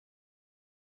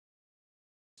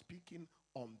speaking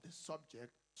on the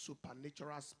subject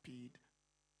supernatural speed,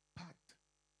 part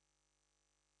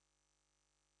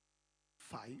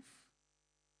 5,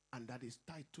 and that is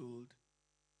titled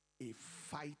A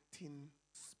Fighting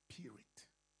Spirit.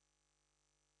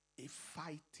 A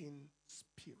fighting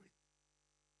spirit.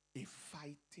 A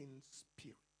fighting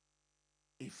spirit.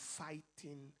 A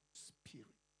fighting spirit.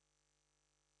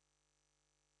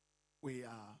 We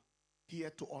are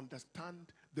here to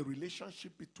understand the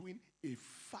relationship between a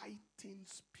fighting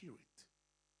spirit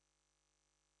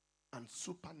and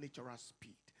supernatural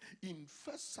speed. In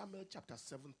 1 Samuel chapter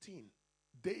 17,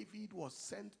 David was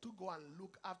sent to go and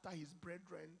look after his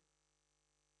brethren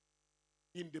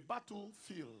in the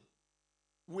battlefield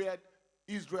where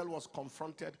Israel was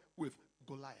confronted with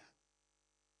Goliath.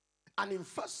 And in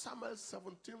 1 Samuel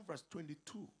 17 verse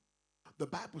 22, the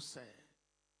Bible said,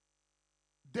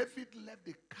 David left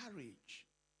the carriage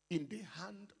in the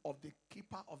hand of the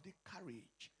keeper of the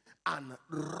carriage and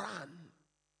ran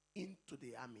into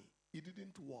the army. He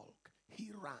didn't walk.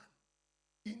 He ran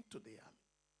into the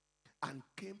army and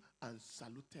came and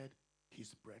saluted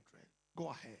his brethren. Go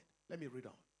ahead. Let me read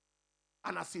on.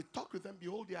 And as he talked with them,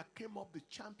 behold, there came up the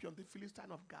champion, the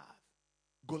Philistine of Gath,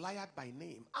 Goliath by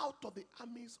name, out of the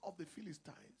armies of the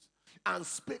Philistines, and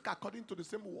spake according to the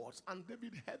same words, and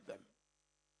David heard them.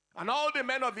 And all the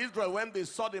men of Israel, when they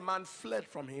saw the man, fled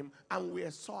from him, and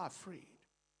were so afraid.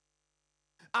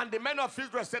 And the men of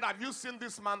Israel said, have you seen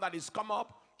this man that is come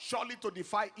up? Surely to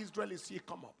defy Israel is he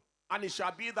come up. And it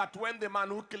shall be that when the man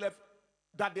who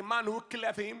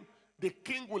killeth him, the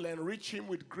king will enrich him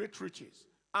with great riches,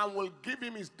 and will give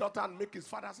him his daughter, and make his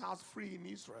father's house free in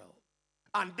Israel.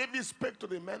 And David spake to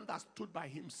the men that stood by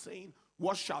him, saying,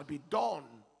 what shall be done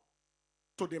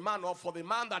to the man, or for the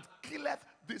man that killeth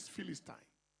this Philistine,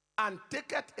 and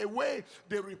taketh away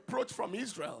the reproach from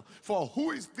Israel? For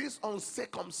who is this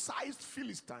uncircumcised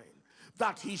Philistine,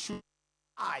 that he should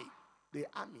defy the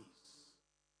armies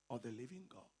of the living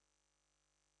God?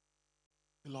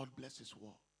 The Lord bless his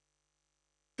word.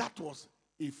 That was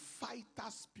a fighter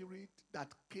spirit that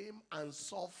came and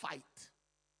saw fight.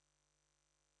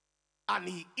 And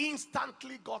he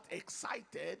instantly got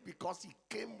excited because he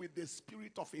came with the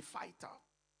spirit of a fighter.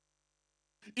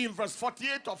 In verse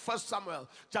 48 of 1 Samuel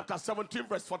chapter 17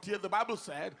 verse 48, the Bible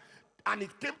said, and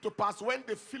it came to pass when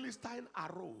the Philistine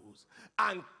arose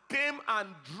and came and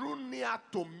drew near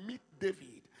to meet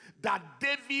David, that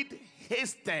David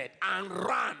hasted and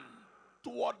ran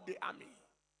toward the army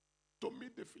to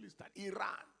meet the Philistine. He ran.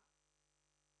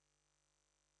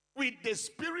 With the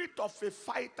spirit of a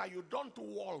fighter, you don't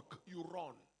walk, you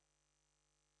run.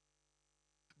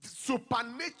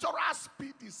 Supernatural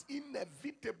speed is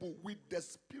inevitable with the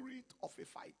spirit of a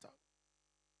fighter.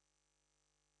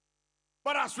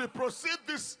 But as we proceed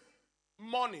this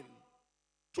morning,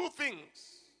 two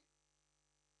things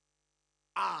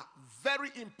are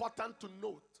very important to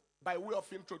note by way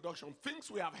of introduction.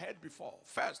 Things we have heard before.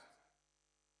 First,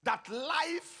 that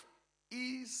life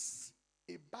is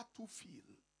a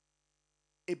battlefield.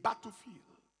 A battlefield,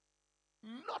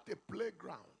 not a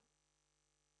playground,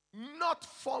 not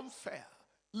funfair.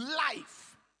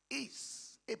 Life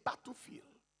is a battlefield,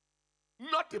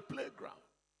 not a playground,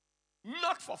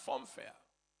 not for funfair.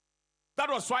 That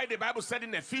was why the Bible said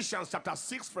in Ephesians chapter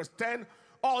 6 verse 10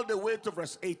 all the way to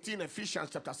verse 18, Ephesians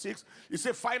chapter 6, it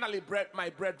said, finally, my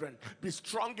brethren, be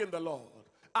strong in the Lord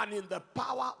and in the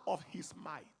power of his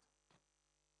might.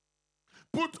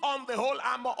 Put on the whole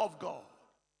armor of God,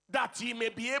 that ye may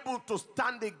be able to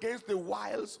stand against the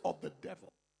wiles of the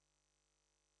devil.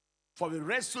 For we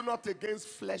wrestle not against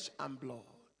flesh and blood,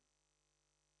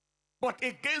 but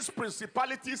against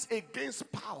principalities,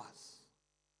 against powers,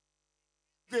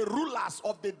 the rulers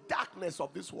of the darkness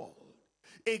of this world,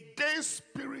 against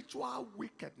spiritual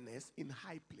wickedness in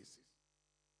high places.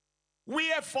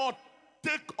 Wherefore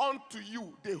take unto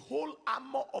you the whole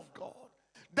armor of God,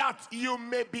 that you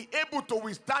may be able to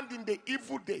withstand in the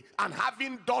evil day, and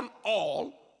having done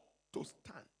all, to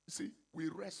stand. See, we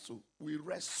wrestle, we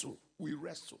wrestle, we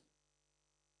wrestle.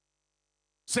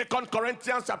 2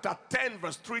 Corinthians chapter 10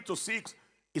 verse 3 to 6,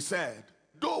 he said,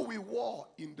 though we war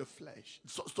in the flesh,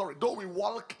 though we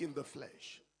walk in the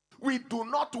flesh, we do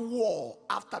not war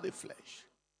after the flesh.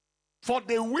 For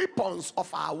the weapons of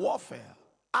our warfare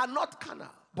are not carnal,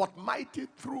 but mighty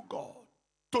through God,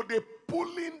 to the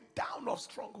pulling down of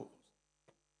strongholds,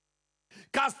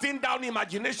 casting down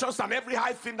imaginations and every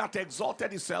high thing that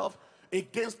exalted itself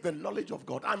against the knowledge of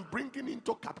God, and bringing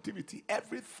into captivity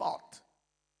every thought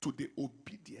to the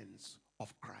obedience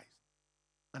of Christ,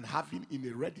 and having in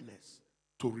a readiness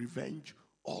to revenge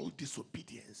all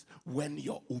disobedience when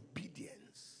your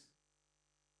obedience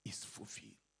is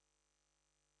fulfilled.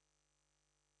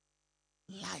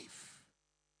 Life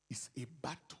is a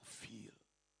battlefield,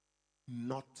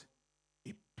 not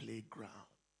a playground.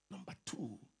 Number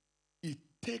two, it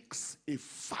takes a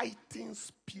fighting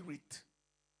spirit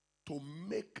to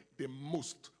make the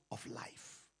most of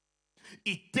life.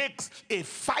 It takes a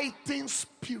fighting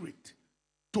spirit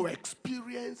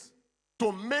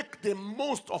to make the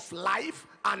most of life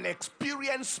and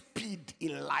experience speed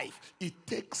in life. It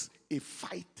takes a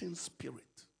fighting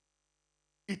spirit.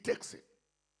 It takes it.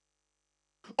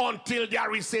 Until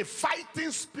there is a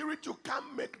fighting spirit, you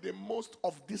can't make the most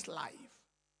of this life.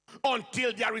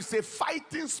 Until there is a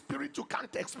fighting spirit, you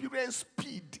can't experience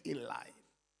speed in life.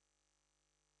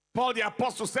 Paul the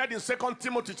Apostle said in 2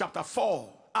 Timothy chapter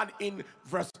 4 and in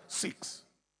verse 6,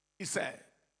 he said,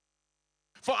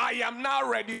 "For I am now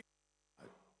ready.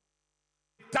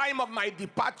 The time of my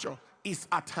departure is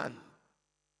at hand.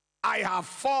 I have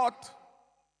fought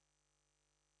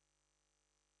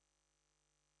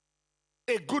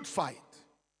a good fight.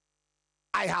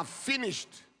 I have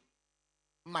finished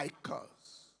my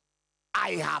course.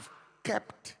 I have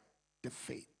kept the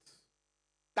faith."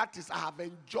 That is, I have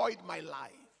enjoyed my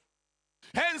life.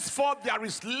 "Henceforth there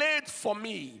is laid for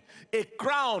me a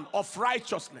crown of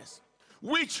righteousness,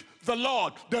 which the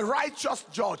Lord, the righteous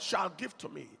judge, shall give to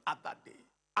me at that day."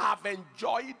 I have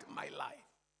enjoyed my life.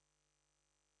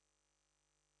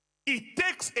 It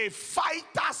takes a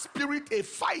fighter spirit, a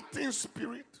fighting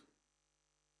spirit,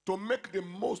 to make the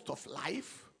most of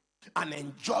life and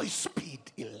enjoy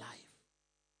speed in life.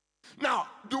 Now,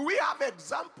 do we have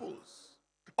examples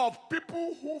of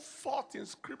people who fought in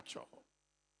scripture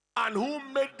and who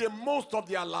made the most of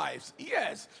their lives?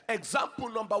 Yes. Example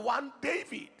number one,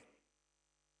 David.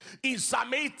 In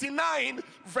Psalm 89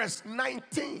 verse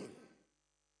 19,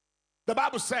 the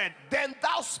Bible said, "Then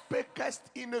thou spakest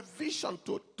in a vision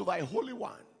to thy Holy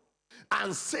One,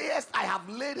 and sayest, I have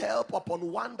laid help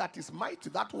upon one that is mighty."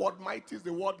 That word mighty is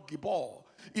the word Gibor,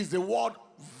 is the word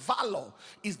valor,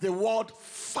 is the word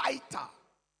fighter.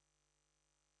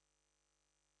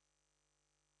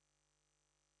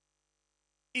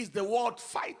 Is the word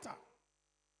fighter.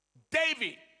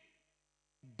 David,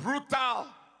 brutal,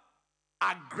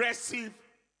 aggressive,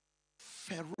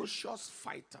 ferocious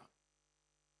fighter.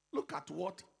 Look at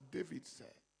what David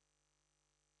said.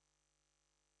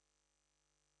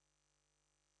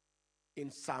 In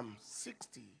Psalm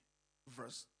 60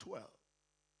 verse 12,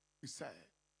 he said,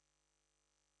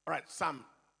 all right, Psalm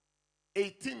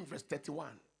 18 verse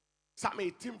 31. Psalm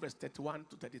 18 verse 31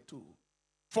 to 32.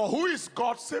 "For who is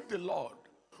God save the Lord?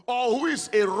 Or who is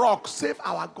a rock save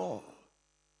our God?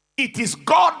 It is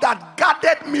God that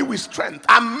guarded me with strength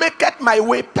and maketh my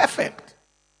way perfect.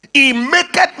 He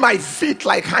maketh my feet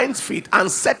like hinds' feet and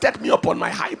setteth me upon my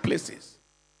high places.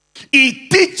 He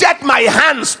teacheth my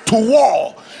hands to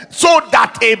war, so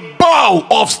that a bow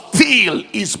of steel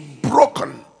is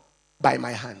broken by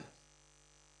my hand."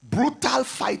 Brutal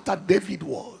fighter David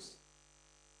was.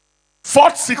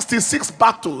 Fought 66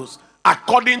 battles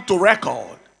according to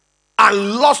record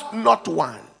and lost not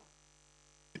one.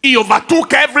 He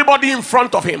overtook everybody in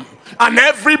front of him and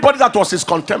everybody that was his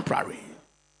contemporary.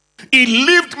 He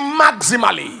lived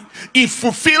maximally. He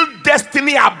fulfilled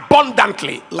destiny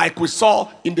abundantly, like we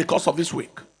saw in the course of this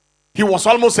week. He was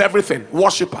almost everything: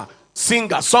 worshiper,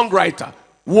 singer, songwriter,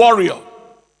 warrior,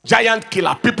 giant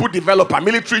killer, people developer,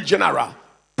 military general,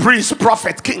 priest,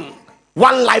 prophet, king.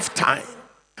 One lifetime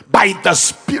by the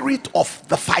spirit of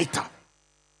the fighter.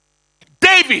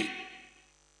 David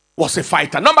was a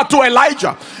fighter. Number two,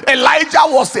 Elijah. Elijah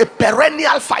was a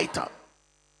perennial fighter.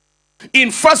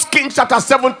 In 1 Kings chapter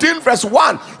 17 verse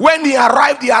 1, when he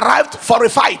arrived for a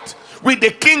fight with the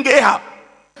king Ahab.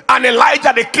 And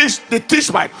Elijah the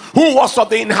Tishbite, who was of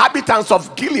the inhabitants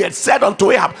of Gilead, said unto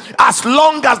Ahab, "As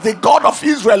long as the God of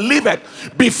Israel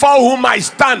liveth, before whom I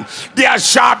stand, there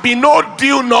shall be no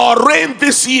dew nor rain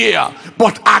this year,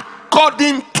 but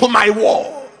according to my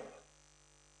word."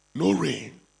 No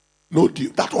rain, no dew.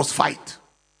 That was fight.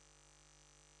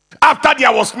 After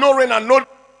there was no rain and no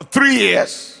 3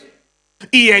 years,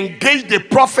 he engaged the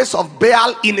prophets of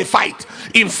Baal in a fight.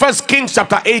 In 1 Kings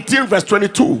chapter 18 verse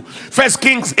 22, 1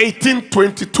 Kings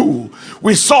 18:22,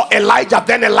 we saw Elijah.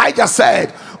 Then Elijah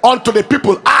said unto the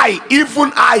people,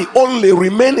 even I only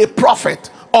remain a prophet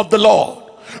of the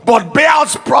Lord, but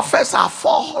Baal's prophets are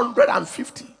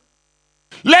 450.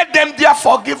 Let them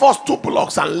therefore give us 2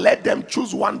 bullocks, and let them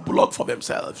choose 1 bullock for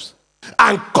themselves,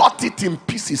 and cut it in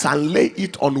pieces and lay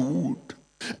it on wood,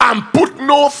 and put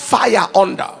no fire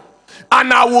under.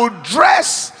 And I will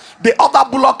dress the other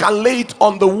bullock and lay it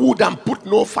on the wood and put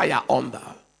no fire under.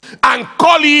 and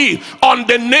call ye on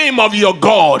the name of your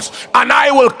gods, and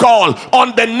I will call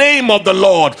on the name of the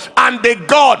Lord, and the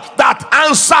God that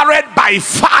answereth by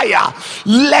fire,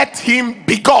 let him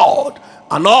be God.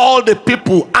 And all the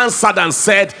people answered and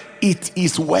said, it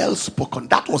is well spoken.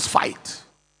 That was fight.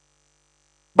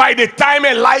 By the time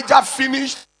Elijah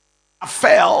finished,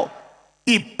 fell,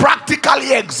 he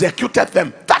practically executed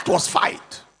them. That was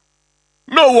fight.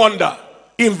 No wonder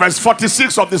in verse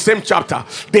 46 of the same chapter,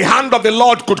 the hand of the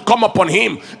Lord could come upon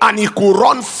him, and he could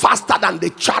run faster than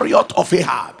the chariot of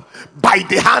Ahab by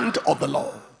the hand of the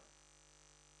Lord.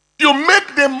 You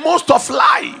make the most of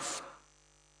life,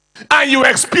 and you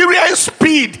experience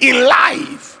speed in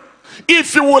life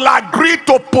if you will agree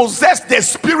to possess the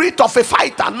spirit of a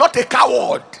fighter, not a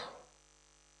coward.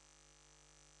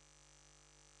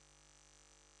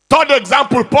 Third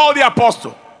example, Paul the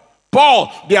apostle.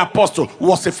 Paul the apostle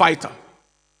was a fighter.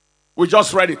 We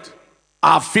just read it.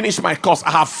 I have finished my course.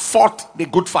 I have fought the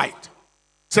good fight.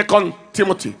 2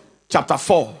 Timothy chapter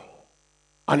 4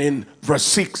 and in verse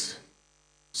 6,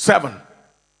 7.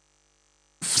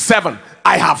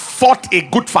 I have fought a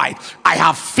good fight. I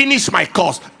have finished my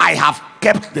course. I have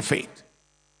kept the faith.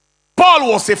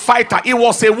 Paul was a fighter. He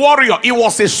was a warrior. He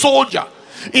was a soldier.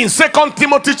 In 2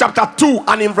 Timothy chapter 2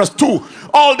 and in verse 2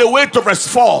 all the way to verse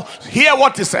 4, hear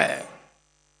what he said.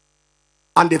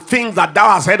 And the things that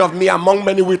thou hast heard of me among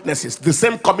many witnesses, the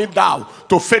same commit thou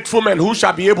to faithful men who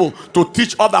shall be able to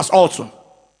teach others also.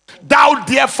 Thou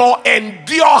therefore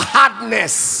endure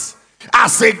hardness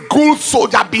as a good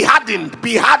soldier. Be hardened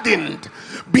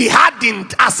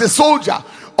as a soldier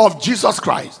of Jesus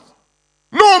Christ.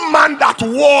 No man that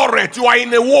warreth, you are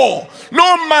in a war,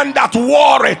 no man that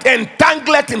warreth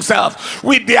entangleth himself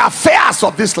with the affairs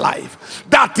of this life,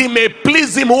 that he may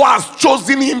please him who has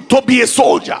chosen him to be a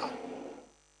soldier.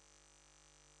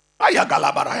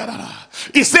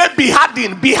 He said, be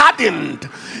hardened.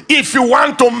 If you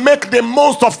want to make the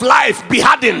most of life, be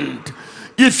hardened.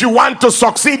 If you want to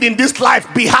succeed in this life,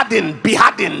 be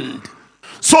hardened.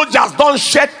 Soldiers don't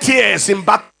shed tears in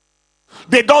battle.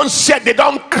 They don't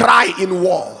cry in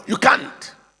war. You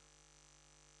can't.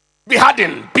 Be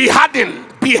hardened.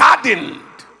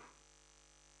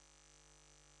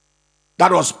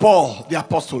 That was Paul the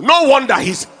apostle. No wonder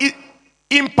his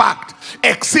impact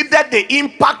exceeded the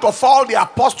impact of all the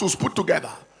apostles put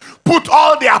together. Put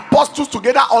all the apostles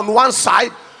together on one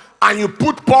side, and you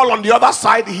put Paul on the other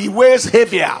side, he weighs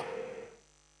heavier.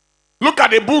 Look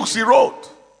at the books he wrote.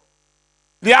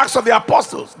 The Acts of the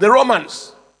Apostles, the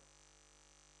Romans,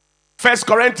 1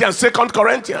 Corinthians, 2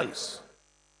 Corinthians,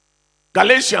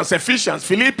 Galatians, Ephesians,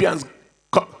 Philippians,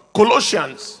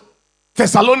 Colossians,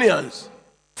 Thessalonians,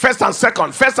 1st and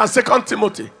 2nd, 1st and 2nd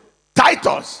Timothy,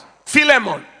 Titus,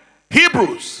 Philemon,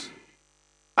 Hebrews.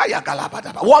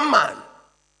 One man.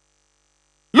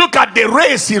 Look at the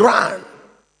race he ran.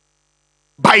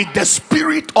 By the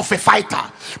spirit of a fighter,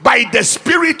 by the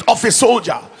spirit of a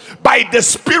soldier, by the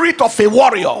spirit of a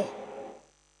warrior.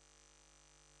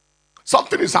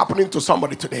 Something is happening to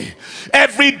somebody today.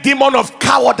 Every demon of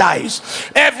cowardice,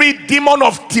 every demon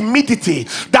of timidity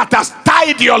that has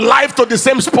tied your life to the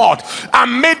same spot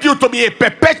and made you to be a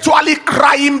perpetually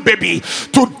crying baby,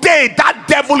 today that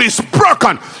devil is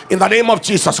broken in the name of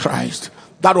Jesus Christ.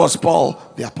 That was Paul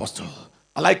the apostle.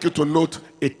 I'd like you to note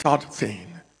a third thing.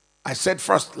 I said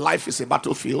first, life is a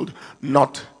battlefield,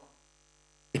 not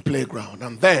a playground.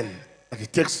 And then that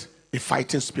it takes a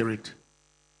fighting spirit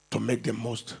to make the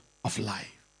most of life.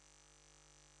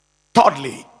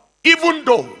 Thirdly, even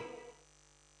though,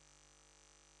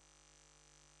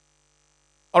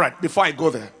 all right, before I go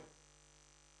there,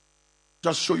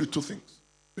 just show you two things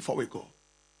before we go.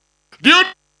 Do you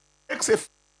know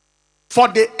for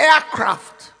the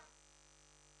aircraft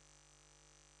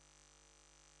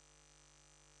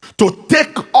to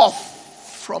take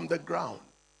off from the ground,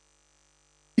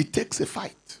 it takes a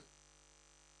fight.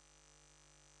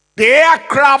 The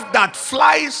aircraft that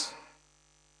flies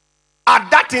at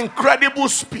that incredible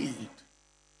speed,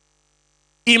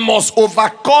 it must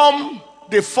overcome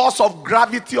the force of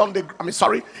gravity on the,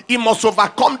 it must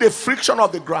overcome the friction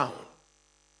of the ground.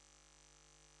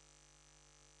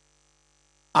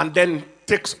 And then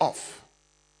takes off.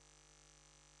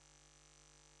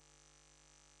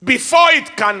 Before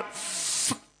it can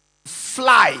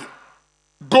fly,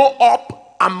 go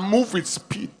up and move with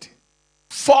speed,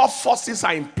 4 forces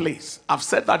are in place. I've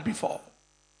said that before.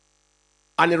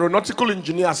 An aeronautical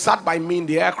engineer sat by me in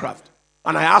the aircraft,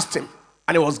 and I asked him,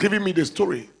 and he was giving me the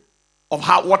story of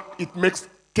what it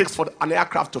takes for an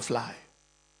aircraft to fly.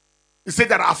 He said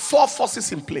there are 4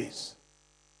 forces in place.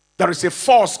 There is a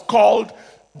force called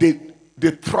the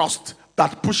thrust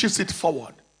that pushes it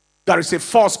forward. There is a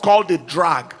force called the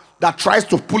drag that tries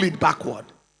to pull it backward.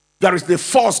 There is the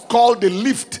force called the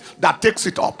lift that takes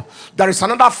it up. There is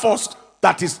another force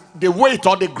that is the weight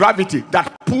or the gravity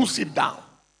that pulls it down.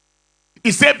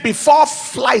 He said before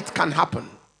flight can happen,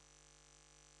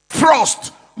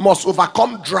 thrust must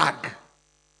overcome drag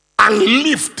and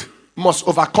lift must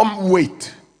overcome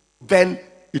weight. Then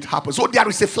it happens. So there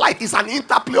is a flight. It's an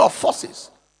interplay of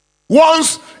forces.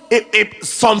 Once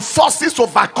some forces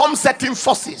overcome certain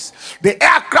forces, the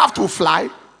aircraft will fly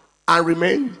and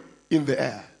remain in the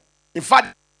air. In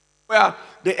fact, where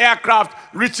the aircraft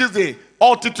reaches the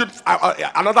altitude,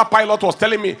 another pilot was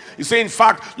telling me, he said, in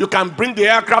fact, you can bring the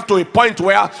aircraft to a point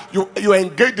where you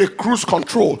engage the cruise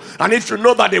control. And if you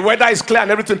know that the weather is clear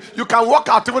and everything, you can walk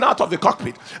out even out of the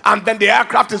cockpit. And then the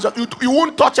aircraft is, you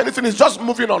won't touch anything, it's just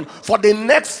moving on for the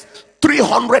next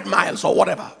 300 miles or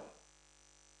whatever.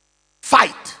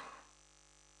 Fight.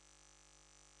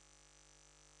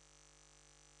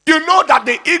 You know that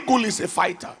the eagle is a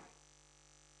fighter.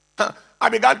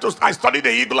 I studied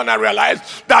the eagle and I realized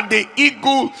that the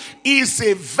eagle is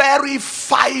a very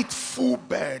fightful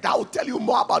bird. I will tell you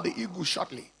more about the eagle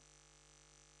shortly.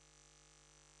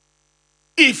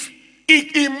 If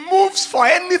he moves for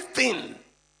anything,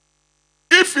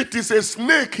 if it is a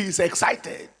snake, he is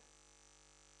excited.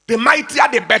 The mightier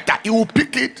the better. He will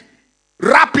pick it,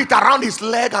 wrap it around his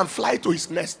leg and fly to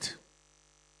his nest.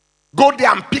 Go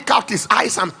there and pick out his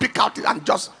eyes and pick out it and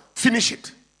just finish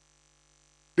it.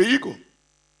 The eagle.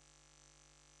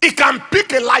 He can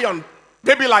pick a lion,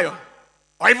 baby lion,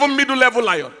 or even middle-level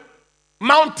lion.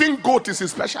 Mountain goat is a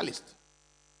specialist.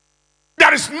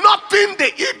 There is nothing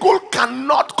the eagle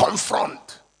cannot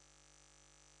confront.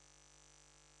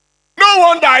 No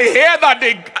wonder I hear that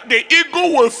the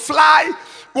eagle will fly.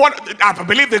 I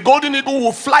believe the golden eagle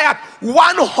will fly at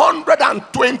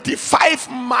 125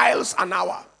 miles an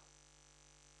hour.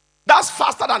 That's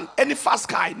faster than any fast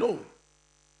car I know.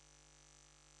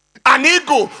 An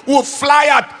eagle will fly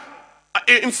at,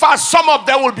 in fact, some of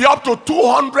them will be up to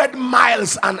 200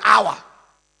 miles an hour.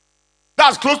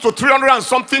 That's close to 300 and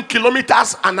something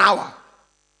kilometers an hour.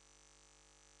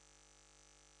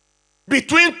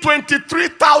 Between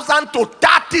 23,000 to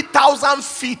 30,000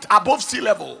 feet above sea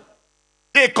level.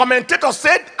 A commentator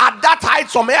said at that height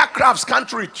some aircrafts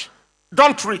can't reach.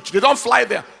 Don't reach. They don't fly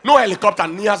there. No helicopter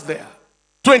nears there.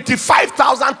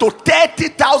 25,000 to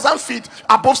 30,000 feet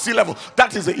above sea level.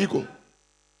 That is the eagle.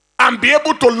 And be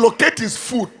able to locate his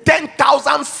food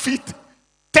 10,000 feet.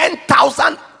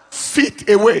 10,000 feet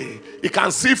away. He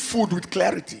can see food with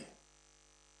clarity.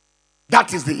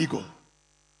 That is the eagle.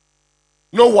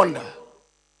 No wonder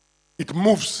it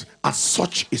moves at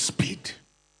such a speed.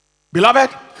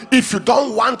 Beloved, if you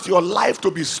don't want your life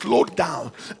to be slowed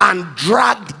down and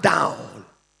dragged down,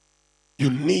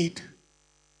 you need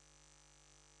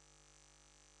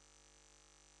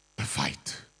a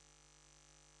fight.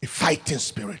 A fighting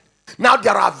spirit. Now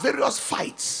there are various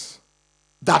fights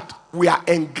that we are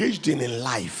engaged in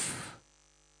life.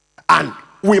 And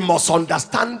we must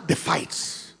understand the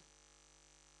fights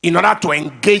in order to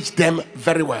engage them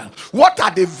very well. What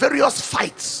are the various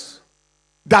fights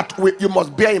that you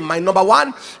must bear in mind? Number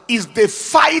one is the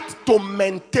fight to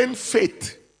maintain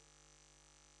faith.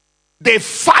 The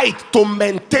fight to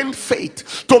maintain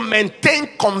faith, to maintain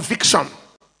conviction.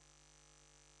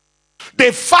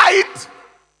 The fight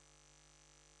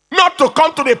not to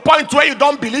come to the point where you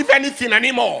don't believe anything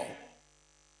anymore.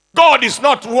 God is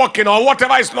not working or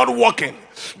whatever is not working.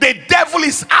 The devil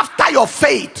is after your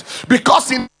faith,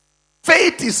 because in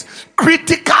faith is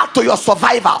critical to your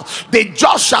survival. The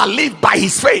just shall live by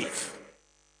his faith.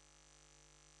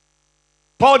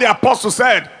 Paul the apostle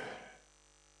said,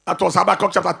 that was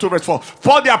Habakkuk chapter 2 verse 4.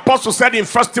 Paul the apostle said in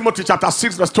 1 Timothy chapter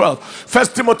 6 verse 12. 1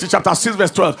 Timothy chapter 6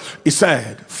 verse 12. He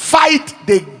said, fight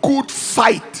the good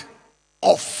fight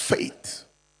of faith.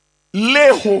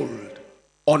 Lay hold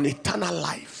on eternal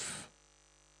life.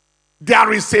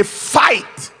 There is a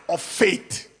fight of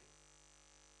faith.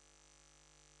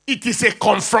 It is a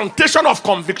confrontation of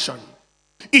conviction.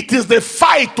 It is the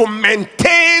fight to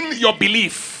maintain your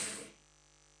belief.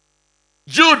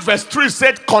 Jude verse 3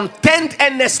 said, contend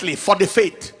earnestly for the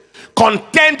faith.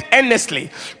 Contend earnestly.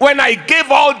 When I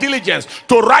gave all diligence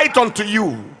to write unto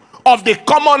you of the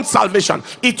common salvation,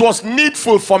 it was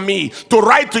needful for me to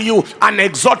write to you and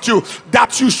exhort you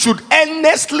that you should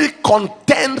earnestly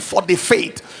contend for the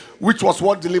faith, which was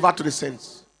what delivered to the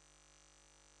saints.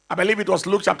 I believe it was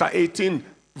Luke chapter 18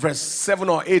 verse 7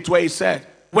 or 8 where he said,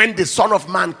 when the Son of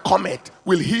Man cometh,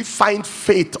 will he find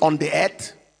faith on the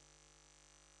earth?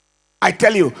 I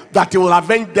tell you that he will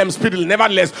avenge them speedily.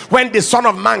 Nevertheless, when the Son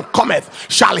of Man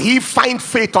cometh, shall he find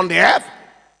faith on the earth?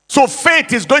 So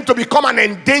faith is going to become an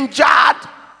endangered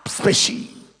species.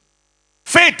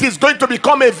 Faith is going to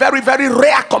become a very, very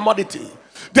rare commodity.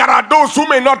 There are those who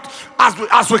may not,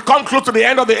 as we come close to the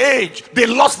end of the age, they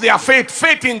lost their faith.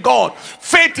 Faith in God,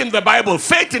 faith in the Bible,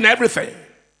 faith in everything.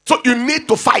 So you need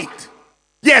to fight.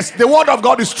 Yes, the word of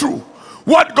God is true.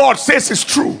 What God says is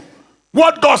true.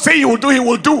 What God says he will do, he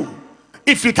will do.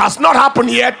 If it has not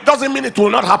happened yet, doesn't mean it will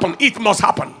not happen. It must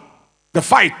happen. The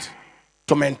fight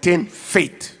to maintain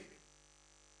faith.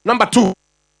 Number 2,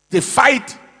 the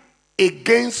fight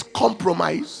against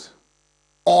compromise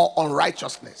or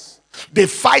unrighteousness. The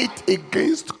fight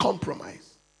against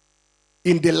compromise.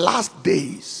 In the last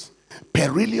days,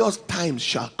 perilous times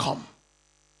shall come.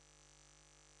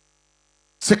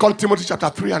 2 Timothy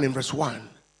chapter 3 and in verse 1.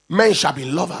 Men shall be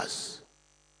lovers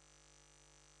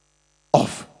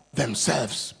of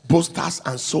themselves, boasters,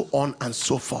 and so on and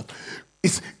so forth.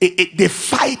 It's the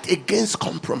fight against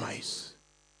compromise.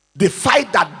 The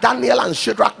fight that Daniel and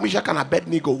Shadrach, Meshach, and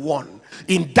Abednego won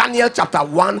in Daniel chapter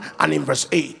 1 and in verse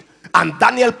 8. And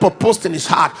Daniel proposed in his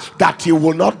heart that he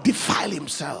will not defile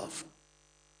himself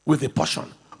with a portion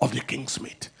of the king's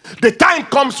meat. The time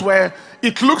comes where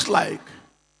it looks like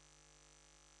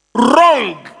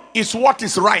wrong is what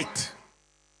is right.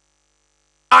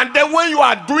 And then when you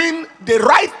are doing the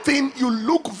right thing, you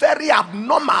look very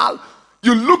abnormal.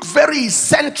 You look very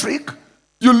eccentric.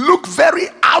 You look very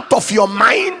out of your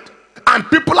mind. And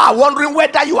people are wondering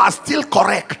whether you are still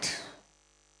correct.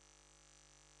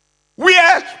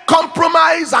 Where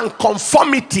compromise and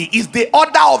conformity is the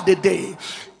order of the day,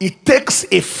 it takes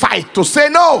a fight to say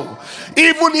no.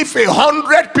 Even if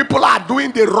 100 people are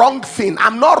doing the wrong thing,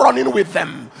 I'm not running with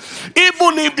them.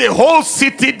 Even if the whole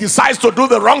city decides to do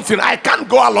the wrong thing, I can't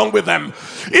go along with them.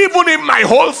 Even if my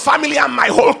whole family and my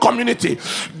whole community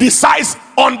decides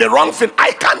on the wrong thing,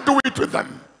 I can't do it with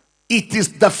them. It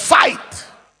is the fight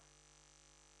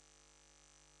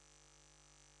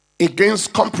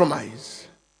against compromise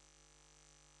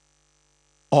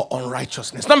or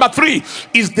unrighteousness. Number 3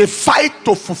 is the fight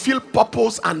to fulfill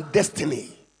purpose and destiny.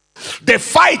 The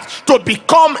fight to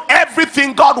become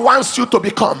everything God wants you to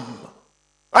become.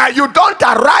 You don't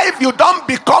arrive, you don't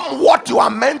become what you are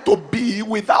meant to be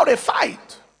without a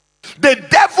fight. The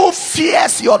devil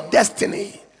fears your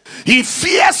destiny. He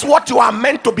fears what you are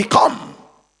meant to become,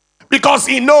 because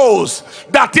he knows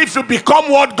that if you become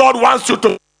what God wants you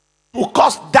to, it will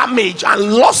cause damage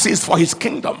and losses for his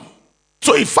kingdom.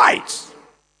 So he fights.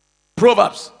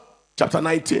 Proverbs chapter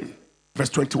 19 verse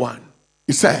 21.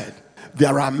 He said,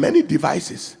 there are many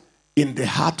devices in the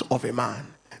heart of a man.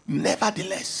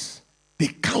 Nevertheless, the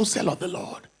counsel of the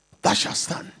Lord, that shall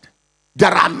stand.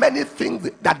 There are many things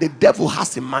that the devil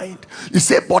has in mind. He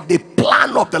said, but the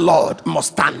plan of the Lord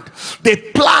must stand. The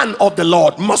plan of the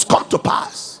Lord must come to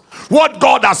pass. What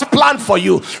God has planned for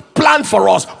you, planned for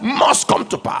us, must come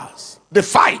to pass. The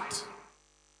fight.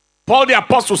 Paul the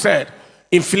apostle said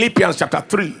in Philippians chapter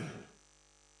 3,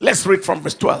 let's read from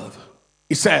verse 12.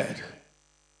 He said,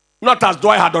 not as though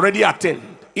I had already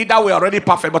attained, either we're already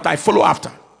perfect, but I follow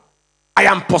after. I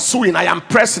am pursuing, I am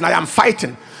pressing, I am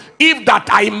fighting, if that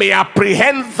I may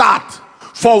apprehend that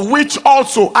for which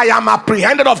also I am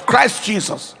apprehended of Christ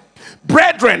Jesus.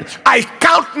 Brethren, I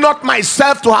count not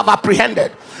myself to have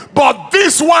apprehended, but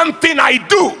this one thing I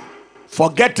do,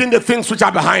 forgetting the things which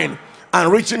are behind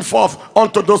and reaching forth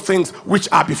unto those things which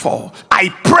are before. I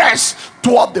press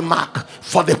toward the mark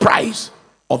for the prize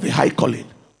of the high calling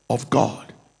of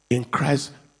God in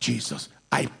Christ Jesus.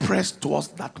 I press towards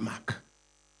that mark.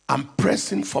 I'm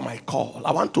pressing for my call.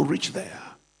 I want to reach there.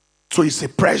 So it's a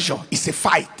pressure, it's a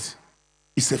fight.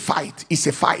 It's a fight, it's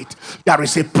a fight. There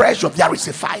is a pressure, there is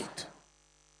a fight.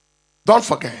 Don't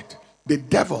forget, the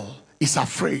devil is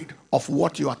afraid of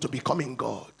what you are to become in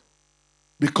God.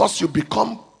 Because you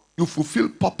fulfill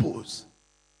purpose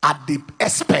at the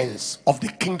expense of the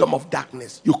kingdom of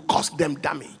darkness. You cause them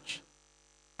damage.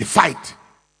 The fight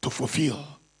to fulfill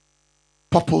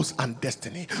purpose and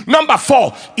destiny. Number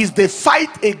 4 is the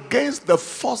fight against the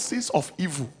forces of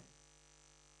evil.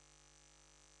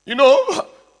 You know,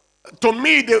 to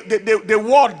me, the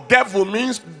word devil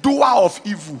means doer of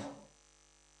evil.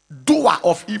 Doer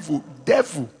of evil.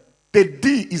 Devil. The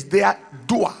D is there,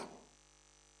 doer.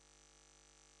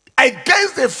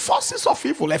 Against the forces of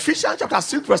evil. Ephesians chapter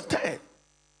 6 verse 10.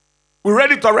 We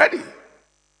read it already.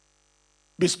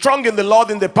 Be strong in the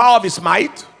Lord in the power of his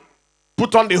might.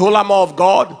 Put on the whole armor of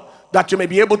God, that you may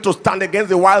be able to stand against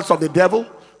the wiles of the devil.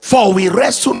 For we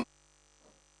wrestle.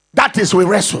 That is, we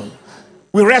wrestle.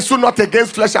 We wrestle not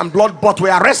against flesh and blood, but we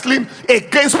are wrestling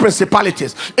against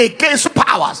principalities, against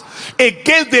powers,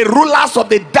 against the rulers of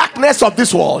the darkness of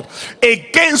this world,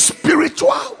 against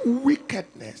spiritual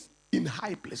wickedness in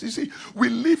high places. You see, we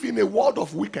live in a world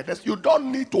of wickedness. You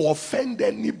don't need to offend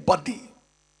anybody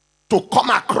to come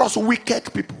across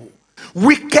wicked people,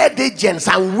 wicked agents,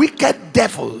 and wicked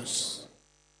devils.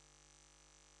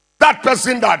 That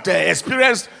person that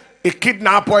experienced a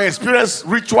kidnap or experienced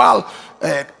ritual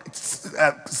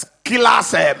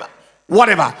killers,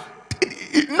 whatever.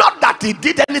 Not that he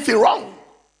did anything wrong,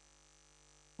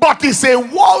 but it's a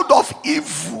world of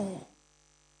evil.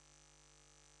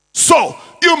 So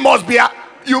you must be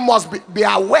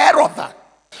aware of that.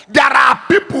 There are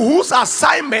people whose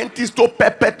assignment is to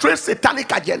perpetrate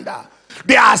satanic agenda.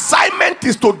 Their assignment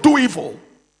is to do evil.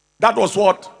 That was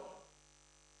what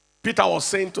Peter was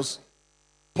saying to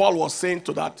Paul was saying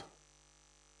to that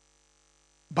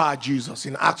Bar Jesus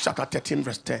in Acts chapter 13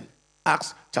 verse 10.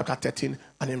 Acts chapter 13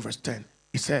 and in verse 10.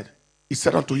 He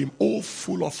said unto him, O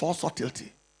full of all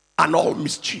subtlety and all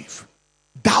mischief,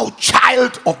 thou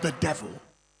child of the devil,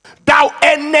 thou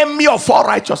enemy of all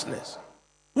righteousness,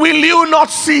 will you not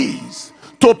cease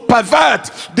to pervert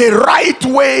the right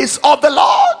ways of the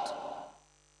Lord?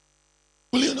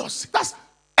 Will you not see? That's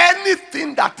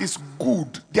anything that is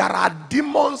good. There are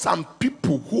demons and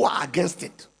people who are against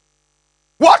it.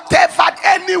 Whatever,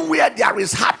 anywhere there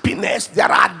is happiness,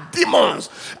 there are demons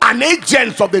and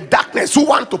agents of the darkness who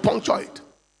want to puncture it.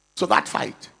 So that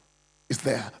fight is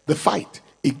there. The fight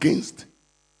against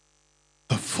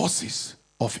the forces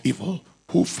of evil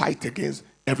who fight against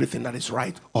everything that is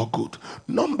right or good.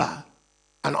 Number,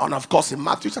 and of course in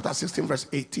Matthew chapter 16 verse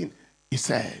 18, he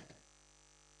said,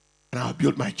 and I'll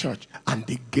build my church, and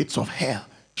the gates of hell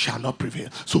shall not prevail.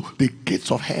 So the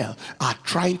gates of hell are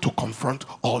trying to confront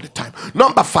all the time.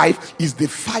 Number 5 is the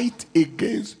fight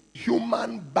against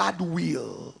human bad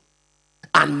will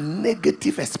and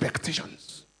negative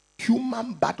expectations.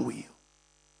 Human bad will.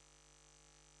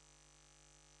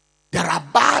 There are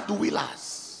bad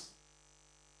willers.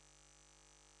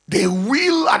 They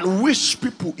will and wish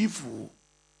people evil.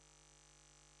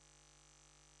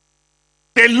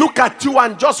 They look at you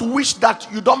and just wish that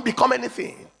you don't become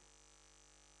anything.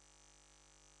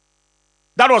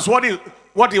 That was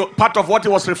part of what he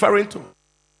was referring to.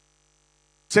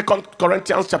 2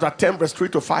 Corinthians chapter 10 verse 3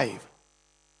 to 5.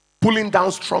 Pulling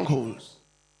down strongholds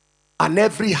and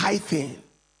every high thing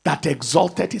that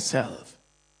exalted itself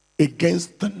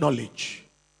against the knowledge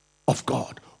of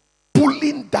God.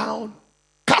 Pulling down,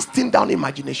 casting down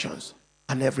imaginations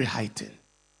and every high thing.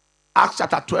 Acts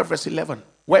chapter 12 verse 11.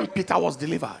 When Peter was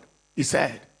delivered, he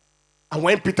said, and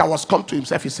when Peter was come to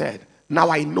himself, he said, now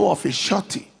I know of a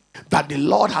surety that the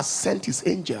Lord has sent his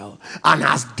angel and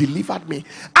has delivered me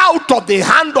out of the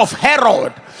hand of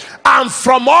Herod and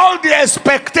from all the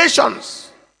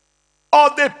expectations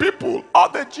of the people,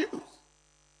 of the Jews.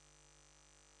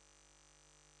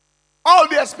 All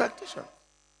the expectations.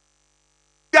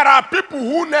 There are people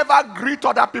who never greet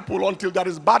other people until there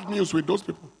is bad news with those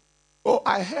people. Oh,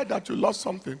 I heard that you lost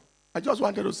something. I just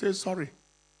wanted to say sorry.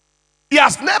 He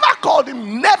has never called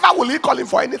him, never will he call him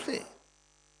for anything.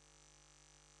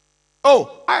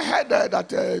 Oh, I heard that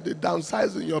they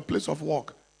downsized in your place of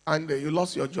work and you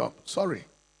lost your job. Sorry.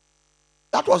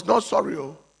 That was not sorry.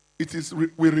 Oh. It is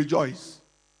we rejoice.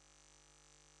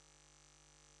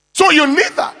 So you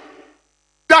need that.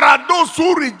 There are those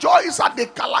who rejoice at the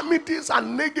calamities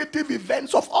and negative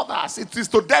events of others. It is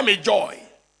to them a joy.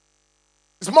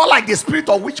 It's more like the spirit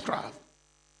of witchcraft.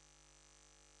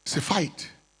 It's a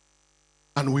fight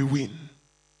and we win.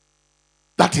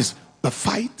 That is the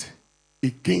fight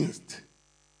against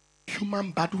human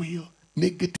bad will,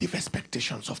 negative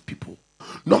expectations of people.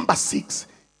 Number 6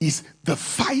 is the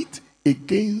fight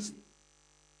against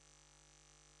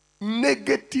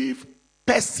negative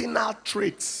personal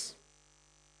traits.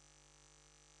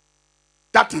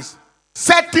 That is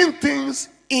certain things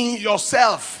in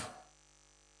yourself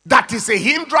that is a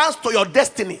hindrance to your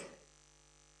destiny.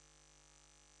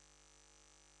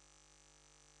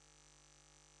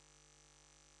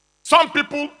 Some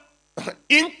people,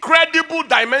 incredible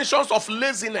dimensions of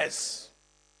laziness.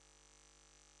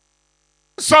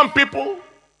 Some people,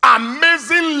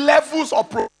 amazing levels of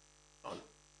progress.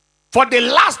 For the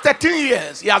last 13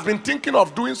 years, he has been thinking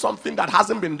of doing something that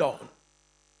hasn't been done.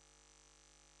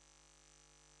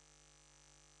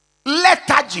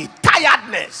 Lethargy,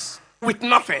 tiredness with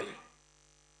nothing.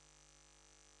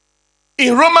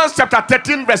 In Romans chapter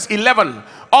 13 verse 11,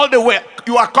 all the way,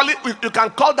 you can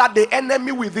call that the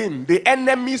enemy within, the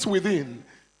enemies within.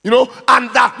 You know, and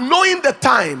that knowing the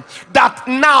time, that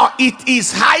now it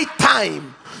is high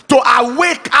time to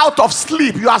awake out of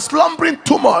sleep. You are slumbering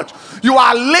too much. You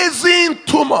are lazying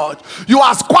too much. You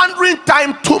are squandering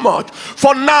time too much.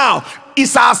 For now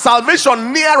is our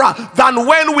salvation nearer than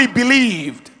when we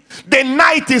believed. The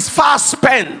night is far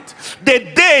spent. The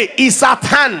day is at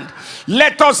hand.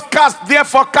 Let us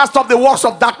therefore cast off the works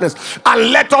of darkness,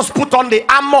 and let us put on the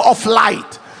armor of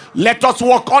light. Let us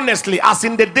walk honestly as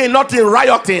in the day, not in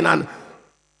rioting and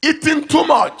eating too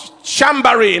much,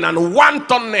 chambering and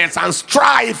wantonness and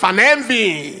strife and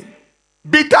envy,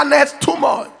 bitterness too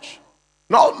much,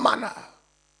 and all manner,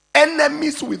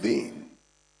 enemies within.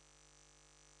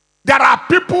 There are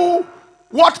people,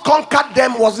 what conquered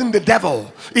them wasn't the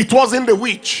devil, it wasn't the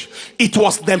witch, it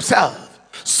was themselves.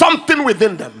 Something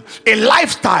within them, a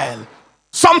lifestyle,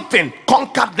 something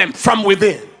conquered them from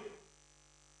within.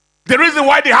 The reason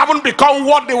why they haven't become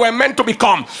what they were meant to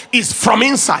become is from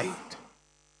inside.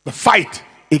 The fight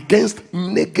against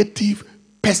negative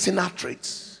personal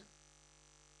traits.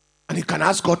 And you can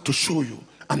ask God to show you.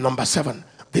 And number 7,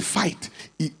 the fight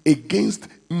against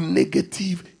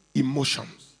negative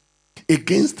emotions.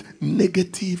 Against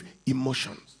negative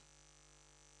emotions.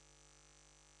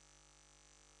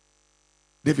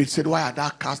 David said, why art thou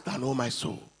cast down, O my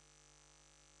soul?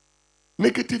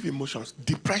 Negative emotions,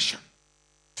 depression,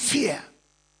 fear,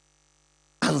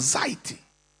 anxiety,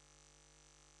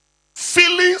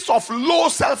 feelings of low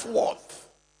self-worth.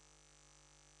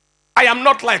 I am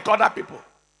not like other people.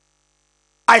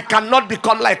 I cannot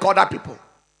become like other people.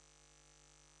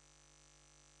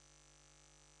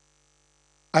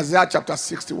 Isaiah chapter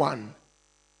 61,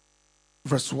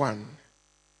 verse 1.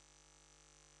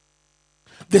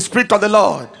 The Spirit of the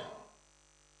Lord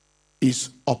is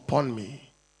upon me,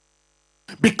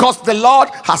 because the Lord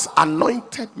has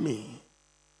anointed me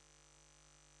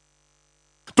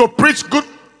to preach good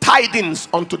tidings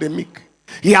unto the meek.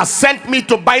 He has sent me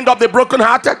to bind up the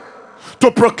brokenhearted,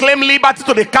 to proclaim liberty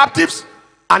to the captives,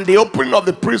 and the opening of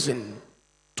the prison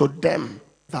to them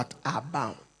that are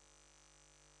bound.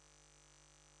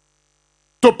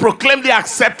 To proclaim the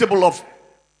acceptable of...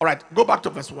 All right, go back to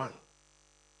verse 1.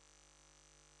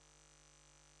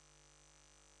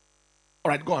 All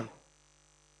right, go on.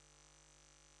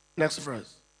 Next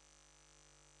verse.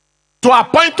 To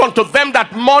appoint unto them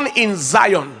that mourn in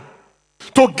Zion,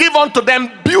 to give unto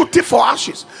them beauty for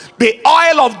ashes, the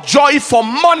oil of joy for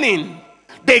mourning,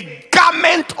 the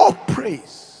garment of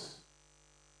praise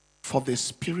for the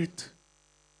spirit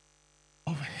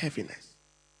of heaviness.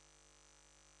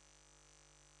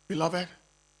 Beloved,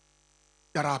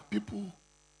 there are people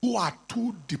who are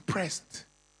too depressed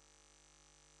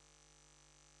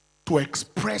to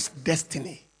express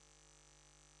destiny.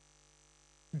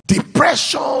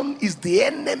 Depression is the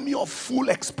enemy of full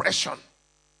expression.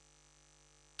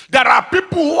 There are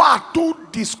people who are too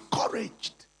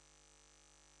discouraged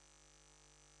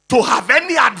to have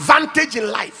any advantage in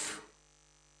life.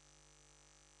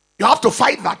 You have to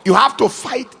fight that. You have to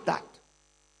fight that.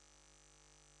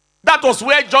 That was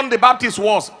where John the Baptist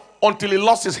was until he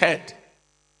lost his head.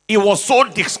 He was so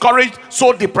discouraged,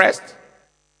 so depressed.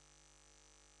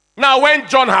 Now, when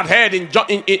John had heard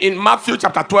in Matthew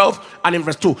chapter 12 and in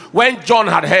verse 2, when John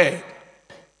had heard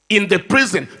in the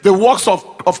prison the works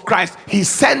of Christ, he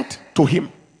sent to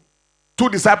him 2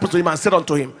 disciples to him and said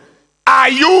unto him, are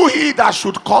you he that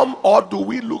should come, or do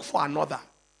we look for another?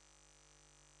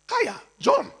 Hiya,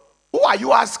 John, who are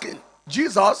you asking?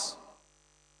 Jesus?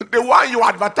 The one you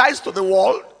advertised to the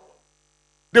world?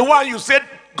 The one you said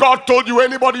God told you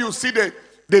anybody you see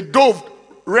the dove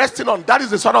resting on, that is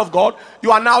the Son of God?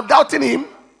 You are now doubting him?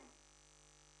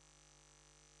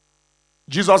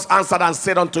 Jesus answered and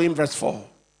said unto him, verse 4,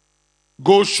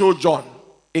 go show John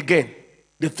again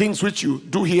the things which you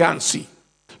do hear and see.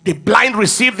 The blind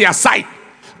receive their sight,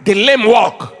 the lame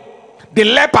walk, the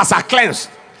lepers are cleansed,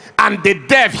 and the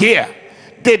deaf hear,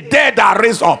 the dead are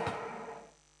raised up,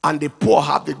 and the poor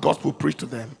have the gospel preached to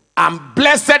them. And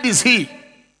blessed is he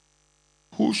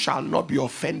who shall not be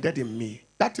offended in me.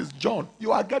 That is John.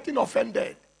 You are getting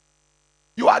offended.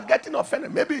 You are getting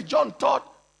offended. Maybe John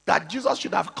thought that Jesus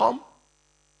should have come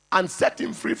and set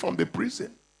him free from the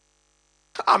prison.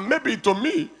 And maybe to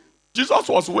me, Jesus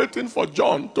was waiting for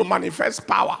John to manifest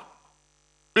power.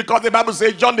 Because the Bible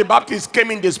says John the Baptist came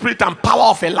in the spirit and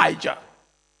power of Elijah.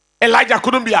 Elijah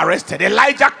couldn't be arrested.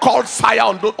 Elijah called fire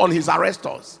on his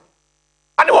arresters.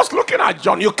 And he was looking at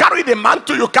John. You carry the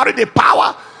mantle, you carry the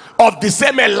power of the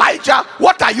same Elijah.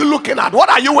 What are you looking at? What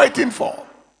are you waiting for?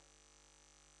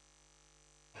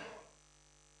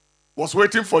 Was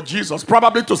waiting for Jesus,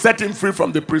 probably to set him free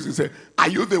from the prison. He said, are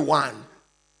you the one?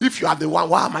 If you are the one,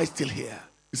 why am I still here?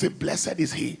 He said, blessed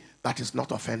is he that is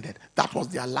not offended. That was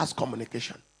their last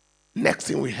communication. Next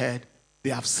thing we heard,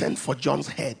 they have sent for John's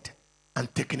head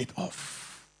and taken it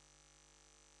off.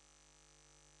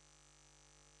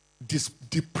 This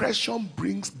depression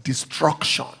brings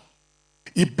destruction.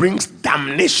 It brings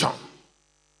damnation.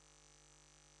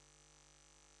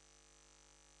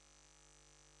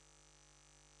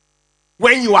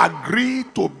 When you agree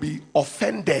to be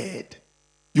offended,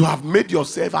 you have made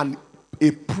yourself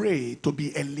a prey to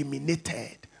be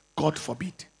eliminated. God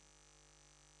forbid.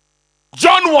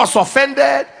 John was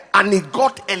offended and he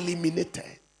got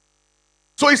eliminated.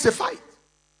 So it's a fight.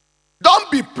 Don't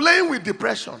be playing with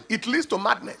depression. It leads to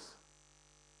madness.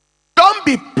 Don't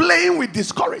be playing with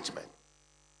discouragement.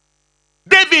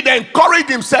 David encouraged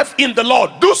himself in the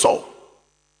Lord. Do so.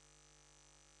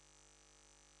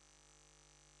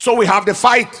 So we have the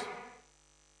fight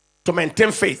to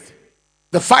maintain faith,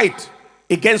 the fight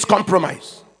against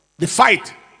compromise, the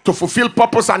fight to fulfill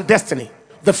purpose and destiny,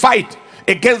 the fight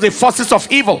against the forces of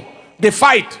evil, the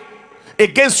fight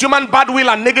against human bad will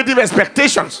and negative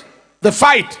expectations, the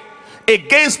fight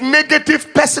against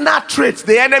negative personal traits,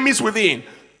 the enemies within,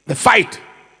 the fight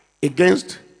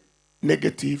against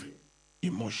negative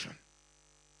emotion.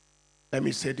 Let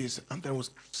me say this and then we'll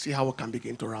see how we can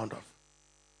begin to round off.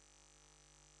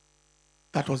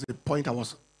 That was the point I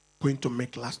was going to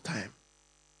make last time.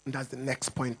 And that's the next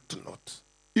point to note.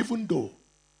 Even though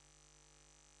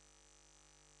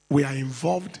we are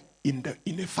involved in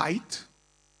a fight,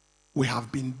 we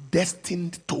have been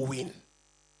destined to win.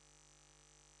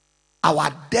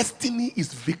 Our destiny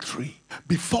is victory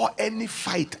before any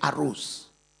fight arose.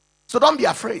 So don't be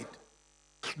afraid.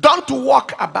 Don't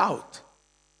walk about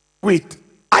with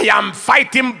I am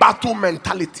fighting battle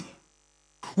mentality.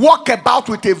 Walk about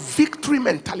with a victory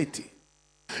mentality.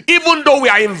 Even though we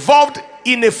are involved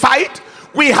in a fight,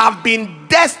 we have been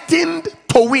destined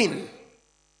to win.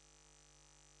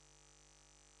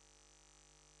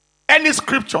 Any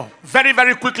scripture, very,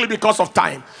 very quickly because of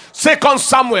time. 2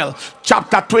 Samuel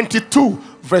chapter 22,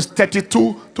 verse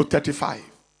 32 to 35.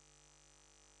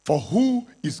 For who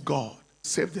is God,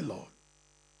 save the Lord?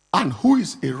 And who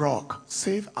is a rock,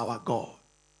 save our God?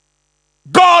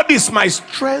 God is my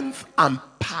strength and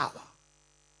power,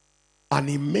 and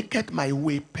he maketh my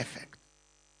way perfect.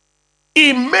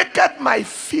 He maketh my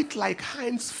feet like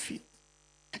hinds' feet.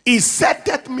 He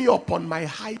setteth me upon my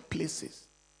high places.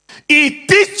 He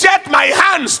teacheth my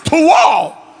hands to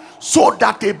war, so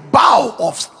that a bow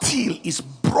of steel is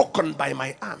broken by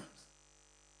my arms.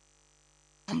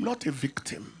 I'm not a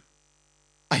victim.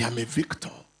 I am a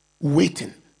victor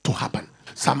waiting to happen.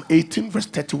 Psalm 18 verse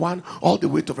 31 all the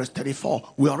way to verse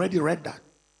 34. We already read that.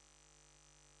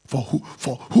 For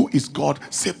who is God,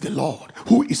 save the Lord?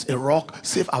 Who is a rock,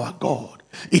 save our God?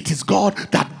 It is God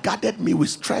that guarded me with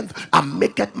strength and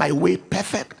maketh my way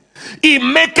perfect. He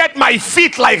maketh my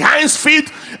feet like hinds'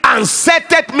 feet and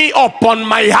setteth me upon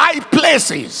my high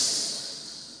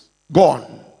places. Go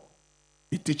on.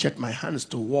 He teacheth my hands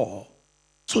to war,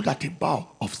 so that a bow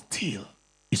of steel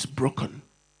is broken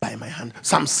by my hand.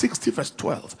 Psalm 60 verse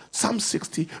 12. Psalm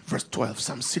 60 verse 12.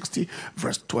 Psalm 60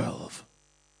 verse 12.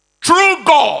 Through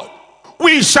God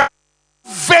we shall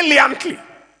valiantly,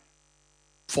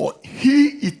 for he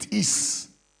it is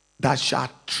that shall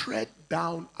tread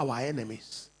down our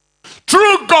enemies.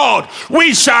 Through God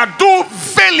we shall do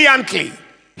valiantly.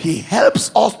 He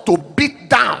helps us to beat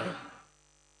down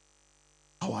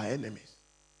our enemies.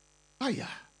 Fire.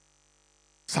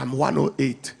 Psalm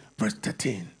 108 verse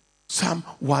 13. Psalm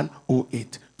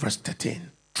 108 verse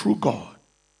 13. Through God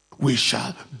we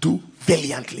shall do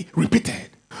valiantly.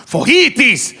 Repeated. For he it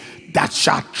is that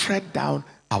shall tread down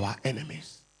our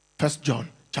enemies. 1 John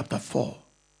chapter 4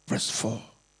 verse 4.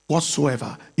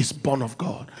 Whatsoever is born of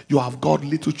God, you have got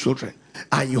little children,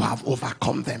 and you have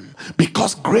overcome them,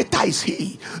 because greater is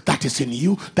he that is in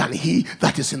you than he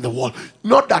that is in the world.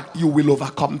 Not that you will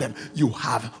overcome them, you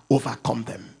have overcome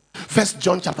them. 1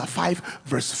 John chapter 5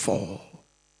 verse 4.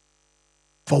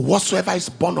 For whatsoever is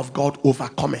born of God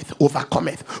overcometh,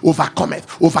 overcometh,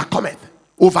 overcometh, overcometh,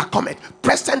 overcometh.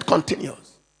 Present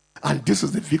continuous. And this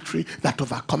is the victory that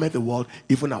overcometh the world,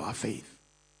 even our faith.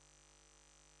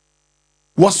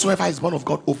 Whatsoever is born of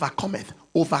God overcometh,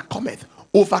 overcometh,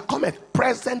 overcometh.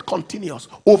 Present continuous.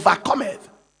 Overcometh.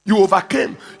 You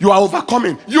overcame. You are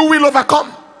overcoming. You will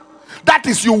overcome. That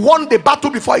is, you won the battle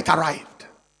before it arrived.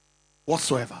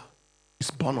 Whatsoever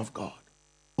is born of God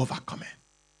overcometh.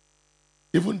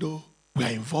 Even though we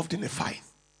are involved in a fight,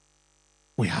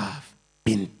 we have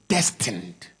been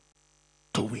destined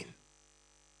to win.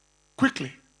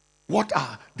 Quickly, what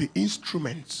are the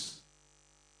instruments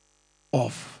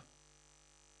of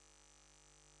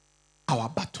our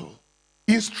battle?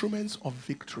 Instruments of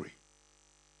victory.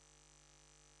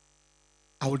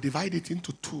 I will divide it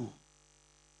into two.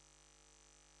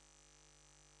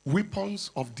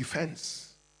 Weapons of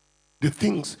defense, the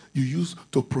things you use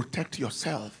to protect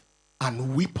yourself,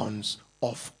 and weapons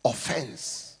of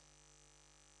offense.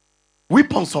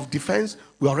 Weapons of defense,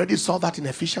 we already saw that in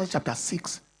Ephesians chapter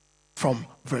 6 from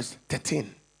verse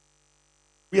 13.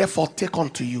 Wherefore take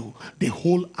unto you the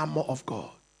whole armor of God.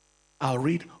 I'll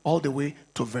read all the way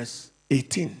to verse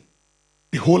 18.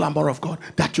 The whole armor of God,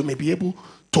 that you may be able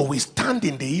to withstand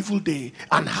in the evil day,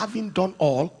 and having done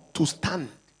all, to stand.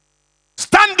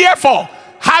 Stand therefore,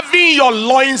 having your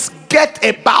loins girt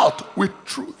about with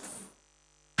truth,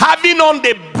 having on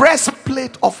the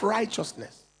breastplate of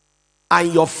righteousness,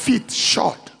 and your feet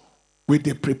shod with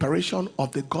the preparation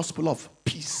of the gospel of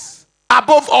peace.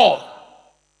 Above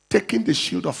all, taking the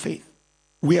shield of faith,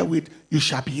 wherewith you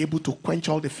shall be able to quench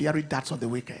all the fiery darts of the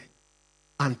wicked,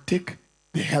 and take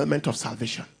the helmet of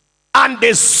salvation, and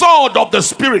the sword of the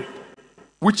Spirit,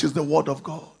 which is the word of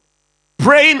God,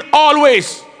 praying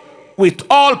always with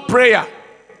all prayer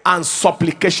and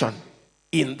supplication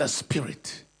in the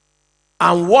Spirit,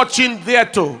 and watching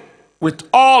thereto with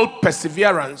all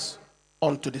perseverance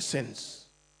unto the saints.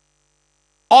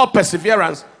 All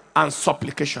perseverance and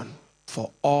supplication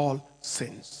for all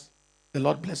saints. The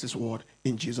Lord bless his word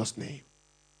in Jesus' name.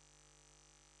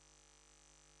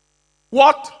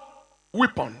 What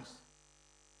weapons?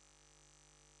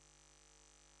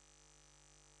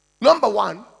 Number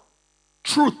one,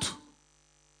 truth.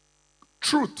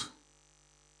 Truth.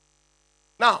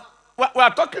 Now, we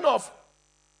are talking of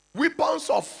weapons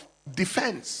of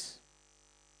defense.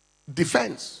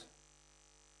 Defense.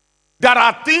 There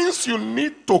are things you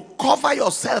need to cover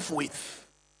yourself with,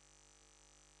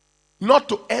 not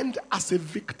to end as a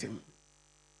victim.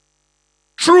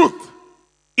 Truth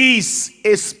is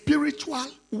a spiritual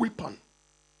weapon.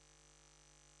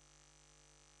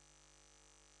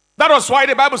 That was why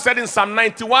the Bible said in Psalm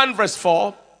 91 verse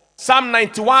 4, Psalm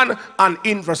 91 and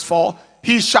in verse 4,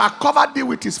 he shall cover thee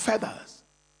with his feathers,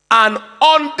 and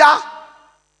under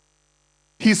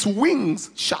his wings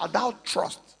shalt thou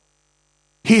trust.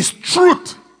 His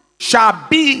truth shall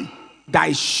be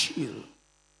thy shield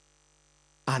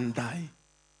and thy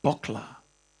buckler.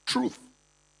 Truth.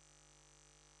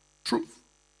 Truth.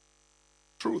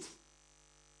 Truth.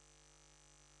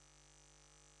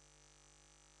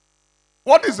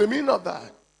 What is the meaning of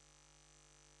that?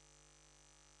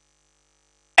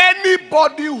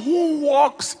 Anybody who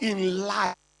walks in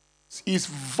lies is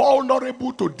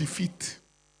vulnerable to defeat.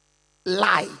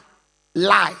 Lie,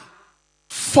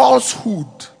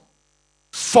 falsehood,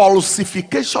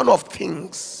 falsification of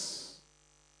things.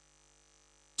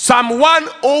 Psalm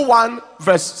 101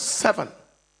 verse 7.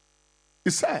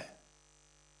 He said,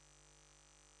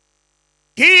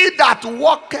 he that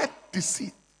walketh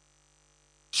deceit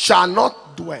shall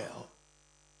not dwell.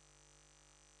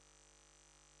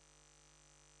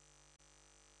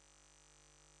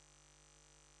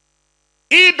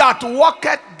 He that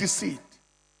walketh deceit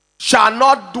shall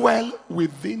not dwell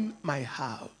within my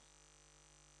house.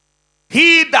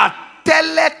 He that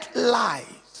telleth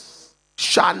lies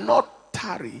shall not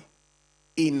tarry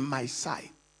in my sight.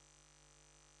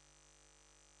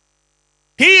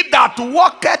 He that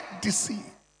walketh deceit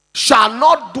shall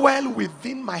not dwell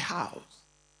within my house.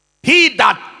 He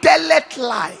that telleth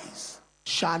lies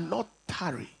shall not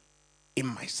tarry in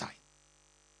my sight.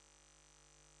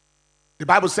 The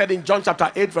Bible said in John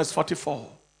chapter 8 verse 44,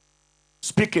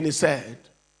 speaking, he said,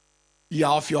 ye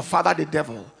are of your father the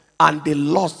devil, and the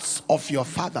lusts of your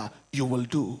father you will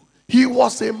do. He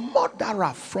was a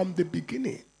murderer from the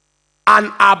beginning,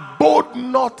 and abode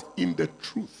not in the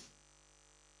truth,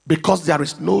 because there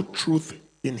is no truth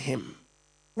in him.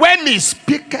 When he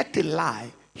speaketh a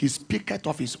lie, he speaketh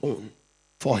of his own,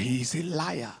 for he is a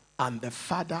liar and the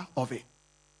father of it.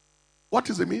 What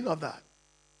is the meaning of that?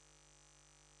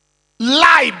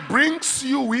 Lie brings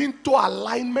you into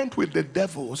alignment with the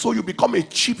devil, so you become a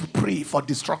cheap prey for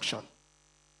destruction.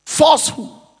 Falsehood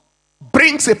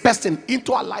brings a person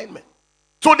into alignment.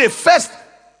 So the first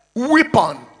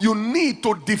weapon you need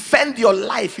to defend your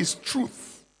life is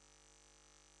truth.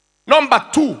 Number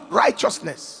two,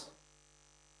 righteousness.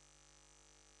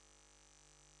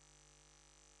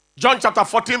 John chapter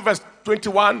 14 verse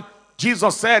 21,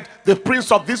 Jesus said, the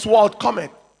prince of this world cometh.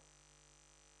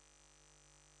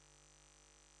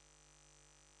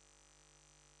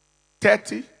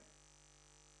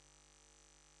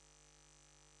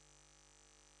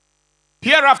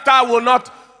 Hereafter I will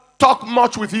not talk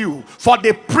much with you, for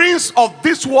the prince of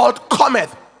this world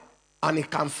cometh, and he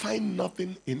can find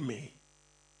nothing in me.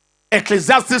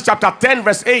 Ecclesiastes chapter 10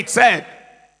 verse 8 said,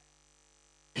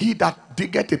 he that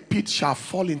diggeth a pit shall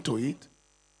fall into it,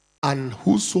 and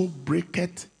whoso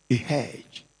breaketh a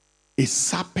hedge, a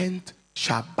serpent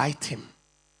shall bite him.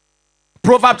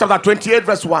 Proverbs chapter 28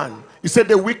 verse 1, he said,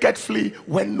 the wicked flee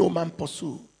when no man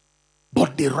pursue,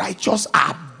 but the righteous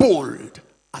are bold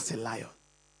as a lion.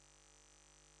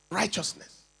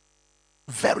 Righteousness.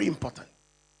 Very important.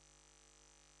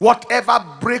 Whatever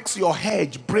breaks your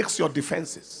hedge breaks your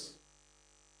defenses.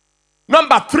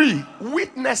 Number 3,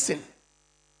 witnessing.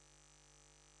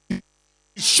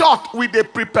 Short with the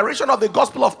preparation of the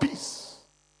gospel of peace.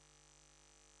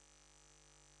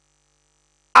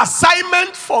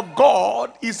 Assignment for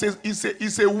God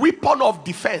is a weapon of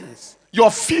defense. Your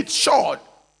feet shod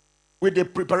with the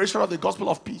preparation of the gospel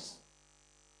of peace.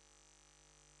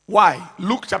 Why?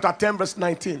 Luke chapter 10 verse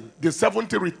 19. The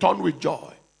 70 returned with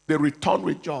joy. They returned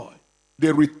with joy.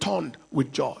 They returned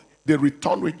with joy. They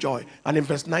returned with joy. And in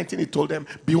verse 19 he told them,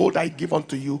 behold, I give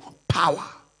unto you power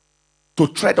to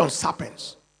tread on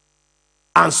serpents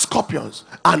and scorpions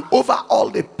and over all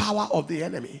the power of the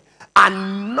enemy,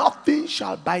 and nothing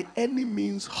shall by any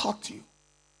means hurt you.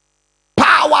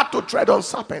 Power to tread on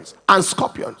serpents and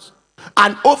scorpions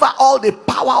and over all the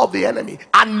power of the enemy,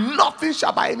 and nothing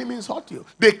shall by any means hurt you.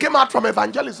 They came out from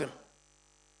evangelism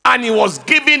and he was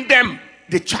giving them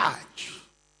the charge.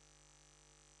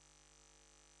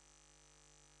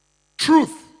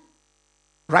 Truth,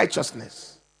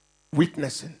 righteousness,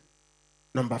 witnessing.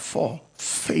 Number 4,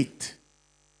 faith.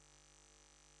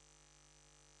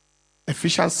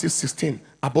 Ephesians 6:16.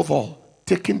 Above all,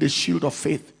 taking the shield of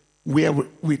faith,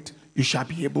 wherewith you shall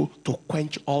be able to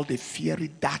quench all the fiery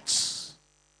darts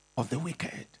of the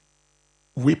wicked.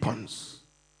 Weapons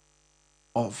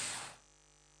of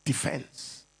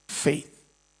defense, faith.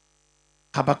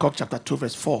 Habakkuk chapter 2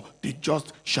 verse 4. The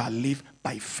just shall live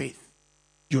by faith.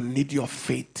 You need your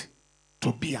faith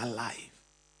to be alive.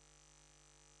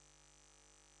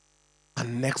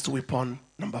 And next weapon,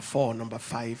 number 4, number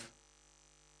 5,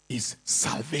 is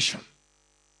salvation.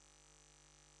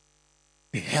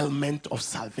 The helmet of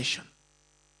salvation.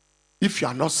 If you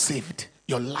are not saved,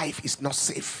 your life is not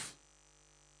safe.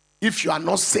 If you are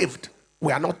not saved,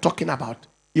 we are not talking about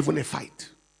even a fight.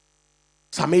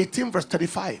 Psalm 18 verse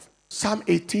 35. Psalm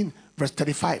 18 verse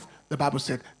 35. The Bible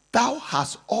said, thou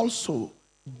hast also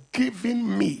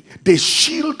given me the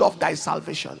shield of thy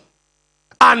salvation,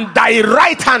 and thy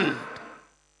right hand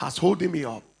has holding me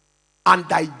up, and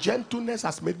thy gentleness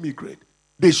has made me great.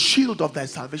 The shield of thy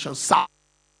salvation.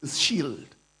 Shield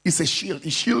is a shield.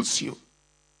 It shields you.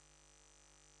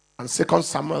 And 2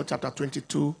 Samuel chapter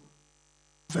 22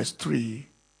 verse 3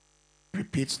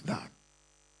 repeats that.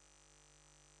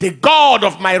 The God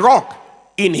of my rock,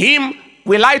 in him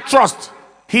will I trust.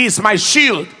 He is my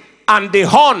shield and the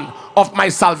horn of my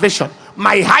salvation,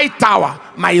 my high tower,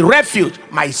 my refuge,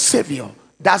 my savior,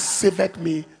 that saveth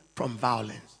me from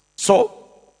violence. So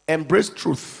embrace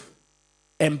truth,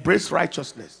 embrace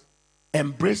righteousness,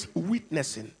 embrace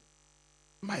witnessing.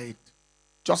 Might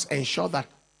just ensure that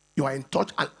you are in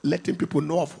touch and letting people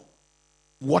know of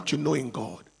what you know in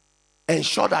God.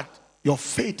 Ensure that your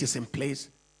faith is in place,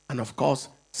 and of course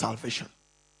salvation.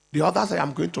 The others I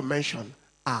am going to mention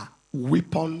are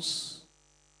weapons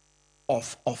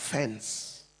of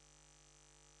offense.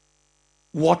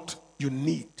 What you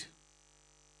need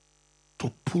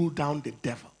to pull down the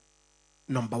devil.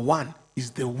 Number 1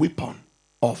 is the weapon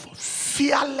of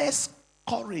fearless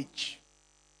courage.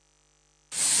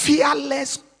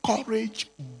 Fearless courage,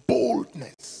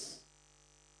 boldness.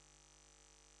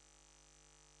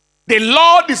 The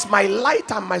Lord is my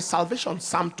light and my salvation.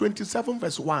 Psalm 27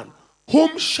 verse 1.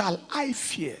 Whom shall I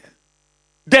fear?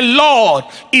 The Lord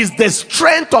is the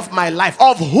strength of my life.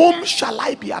 Of whom shall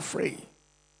I be afraid?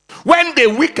 When the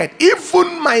wicked,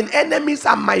 even mine enemies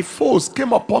and my foes,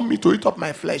 came upon me to eat up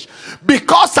my flesh,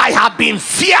 because I have been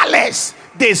fearless,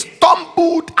 they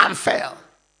stumbled and fell.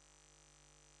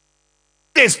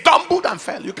 They stumbled and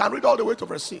fell. You can read all the way to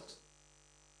verse 6.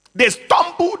 They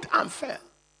stumbled and fell.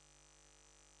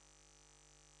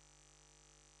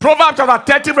 Proverbs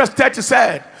chapter 30 verse 30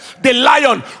 said, the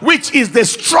lion, which is the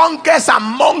strongest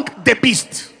among the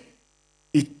beasts,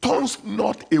 it turns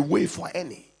not away for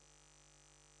any.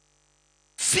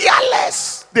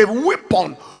 Fearless, the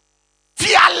weapon,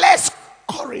 fearless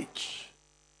courage.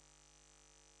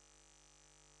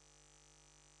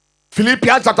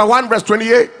 Philippians chapter 1 verse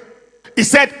 28. He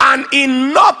said, and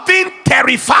in nothing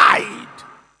terrified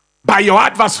by your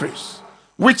adversaries,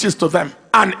 which is to them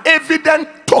an evident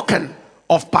token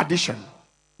of perdition,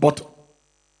 but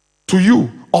to you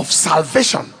of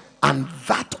salvation and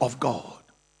that of God.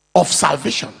 Of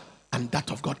salvation and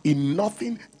that of God. In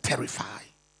nothing terrified.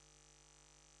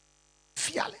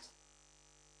 Fearless.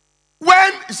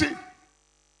 When, you see,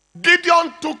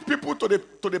 Gideon took people to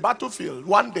the battlefield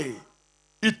one day.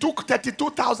 He took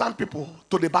 32,000 people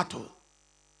to the battle.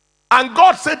 And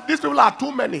God said, these people are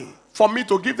too many for me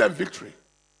to give them victory.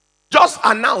 Just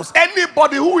announce,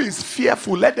 anybody who is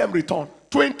fearful, let them return.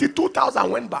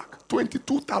 22,000 went back.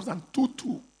 22,000,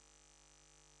 22.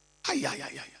 Ay, ay,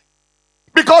 ay, ay.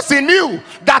 Because he knew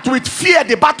that with fear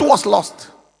the battle was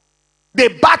lost. The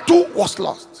battle was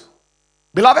lost.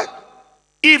 Beloved,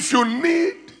 if you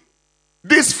need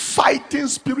this fighting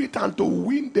spirit and to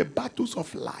win the battles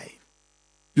of life,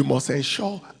 you must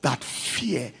ensure that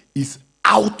fear is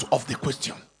out of the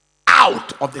question.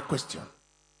 Out of the question.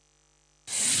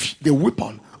 The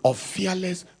weapon of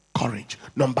fearless courage.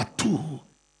 Number 2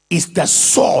 is the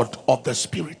sword of the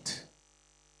spirit.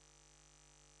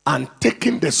 And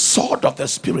taking the sword of the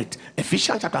spirit,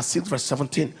 Ephesians chapter 6 verse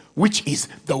 17, which is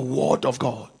the word of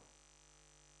God.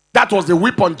 That was the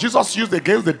weapon Jesus used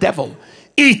against the devil.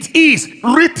 It is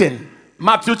written,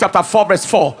 Matthew chapter 4 verse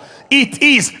 4. It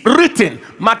is written,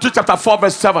 Matthew chapter 4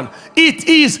 verse 7. It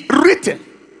is written.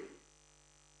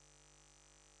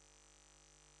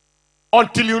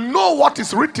 Until you know what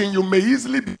is written, you may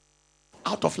easily be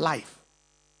out of life.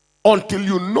 Until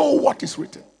you know what is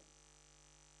written.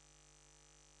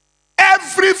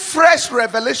 Every fresh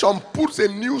revelation puts a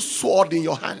new sword in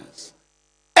your hands.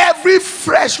 Every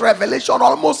fresh revelation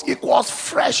almost equals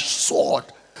fresh sword.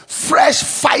 Fresh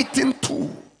fighting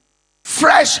tool.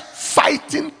 Fresh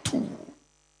fighting tool.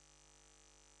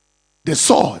 The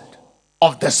sword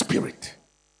of the spirit.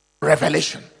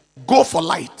 Revelation. Go for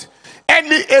light.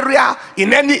 Any area,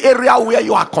 in any area where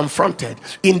you are confronted,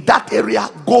 in that area,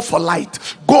 go for light,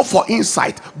 go for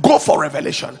insight, go for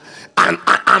revelation, and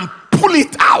pull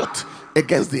it out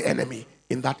against the enemy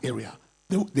in that area.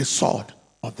 The sword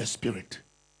of the spirit.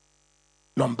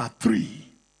 Number 3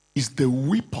 is the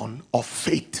weapon of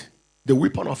faith. The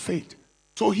weapon of faith.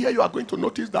 So here you are going to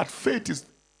notice that faith is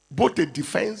both a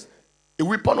defense, a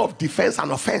weapon of defense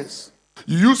and offense.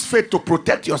 You use faith to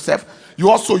protect yourself. You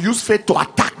also use faith to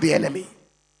attack the enemy.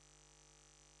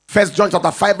 1 John chapter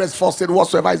 5 verse 4 said,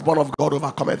 whatsoever is born of God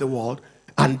overcometh the world.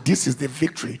 And this is the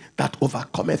victory that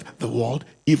overcometh the world,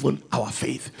 even our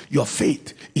faith. Your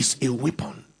faith is a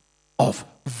weapon of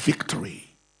victory.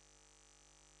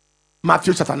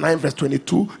 Matthew chapter 9 verse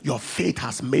 22, your faith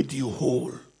has made you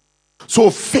whole.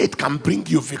 So faith can bring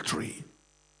you victory.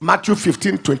 Matthew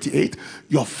 15 28,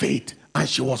 your faith, and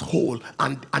she was whole,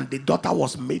 and the daughter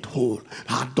was made whole.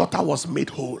 Her daughter was made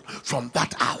whole from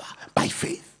that hour by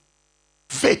faith.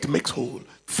 Faith makes whole.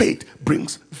 Faith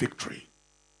brings victory.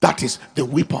 That is the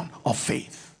weapon of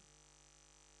faith.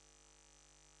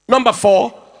 Number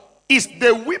 4 is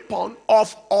the weapon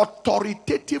of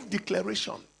authoritative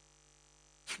declaration.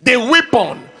 The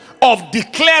weapon of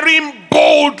declaring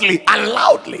boldly and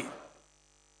loudly.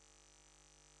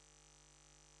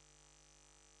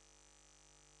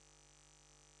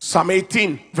 Psalm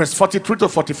 18 verse 43 to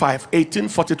 45. 18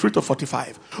 43 to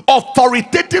 45.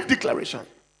 Authoritative declaration.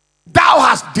 Thou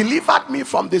hast delivered me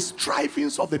from the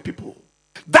strivings of the people.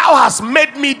 Thou hast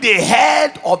made me the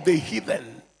head of the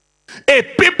heathen. A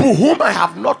people whom I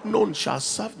have not known shall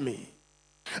serve me.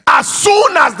 As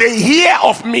soon as they hear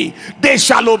of me, they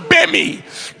shall obey me.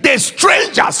 The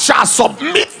strangers shall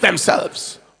submit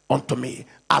themselves unto me.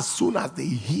 As soon as they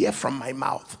hear from my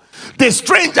mouth, the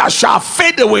strangers shall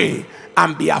fade away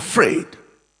and be afraid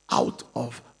out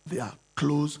of their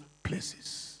close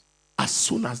places. As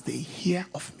soon as they hear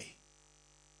of me.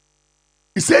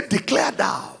 He said, declare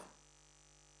thou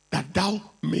that thou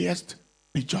mayest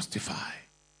be justified.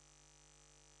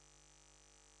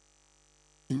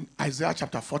 In Isaiah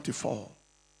chapter 44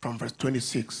 from verse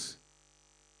 26,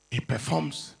 he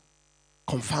confirms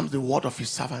the word of his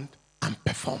servant and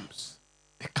performs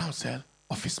the counsel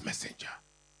of his messenger.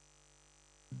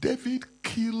 David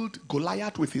killed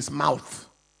Goliath with his mouth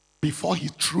before he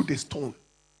threw the stone.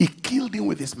 He killed him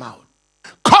with his mouth.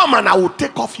 Come and I will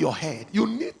take off your head. You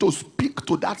need to speak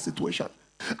to that situation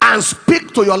and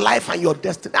speak to your life and your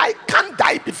destiny. I can't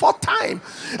die before time.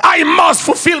 I must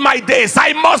fulfill my days.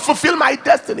 I must fulfill my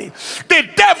destiny. The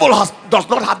devil does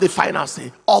not have the final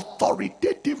say.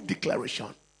 Authoritative declaration.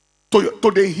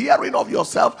 To the hearing of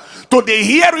yourself, to the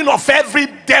hearing of every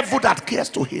devil that cares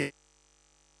to hear.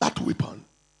 That weapon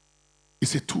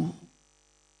is a tool.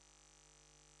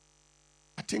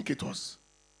 I think it was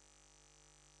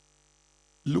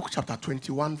Luke chapter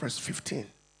 21 verse 15,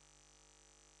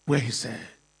 where he said,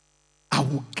 I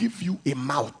will give you a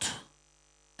mouth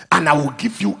and I will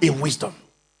give you a wisdom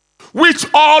which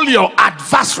all your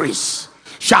adversaries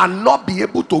shall not be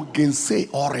able to gainsay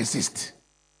or resist.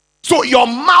 So your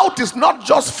mouth is not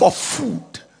just for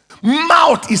food.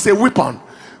 Mouth is a weapon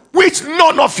which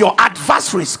none of your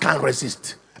adversaries can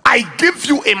resist. I give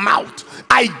you a mouth.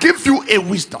 I give you a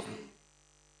wisdom.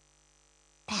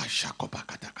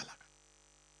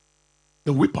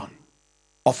 The weapon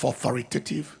of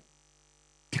authoritative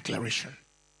declaration.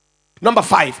 Number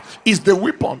 5 is the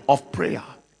weapon of prayer,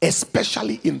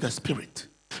 especially in the spirit.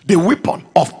 The weapon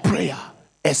of prayer,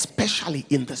 especially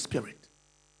in the spirit.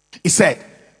 He said,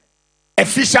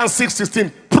 Ephesians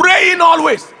 6:16, praying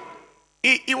always.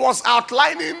 He was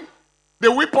outlining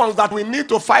the weapons that we need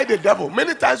to fight the devil.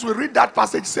 Many times we read that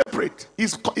passage separate.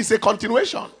 It's a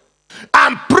continuation.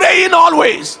 And praying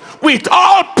always with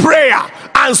all prayer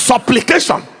and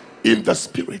supplication in the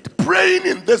spirit. Praying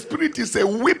in the spirit is a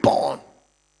weapon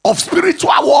of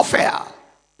spiritual warfare.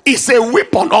 It's a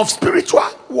weapon of spiritual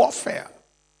warfare.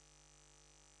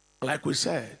 Like we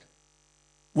said,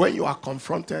 when you are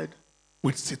confronted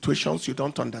with situations you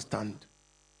don't understand,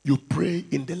 you pray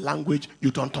in the language you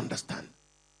don't understand.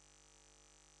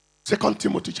 2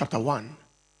 Timothy chapter 1,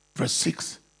 verse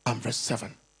 6 and verse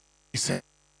 7. He said,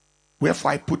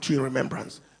 wherefore I put you in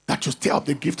remembrance, that you stir up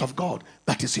the gift of God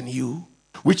that is in you,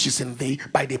 which is in thee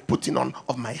by the putting on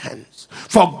of my hands.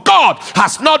 For God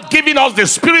has not given us the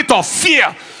spirit of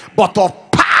fear, but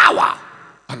of power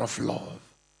and of love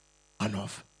and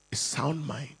of a sound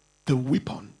mind. The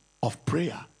weapon of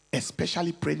prayer,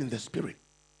 especially praying in the spirit.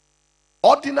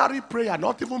 Ordinary prayer,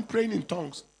 not even praying in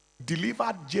tongues,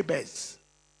 delivered Jabez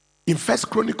in 1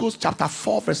 Chronicles chapter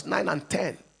 4 verse 9 and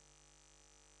 10.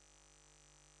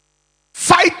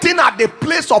 Fighting at the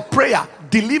place of prayer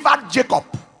delivered Jacob.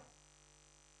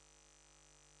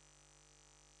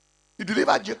 He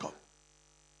delivered Jacob.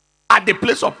 At the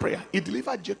place of prayer, he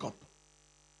delivered Jacob.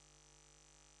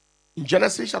 In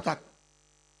Genesis chapter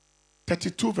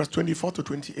 32 verse 24 to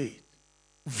 28.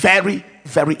 Very,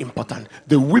 very important.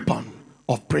 The weapon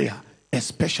of prayer,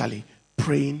 especially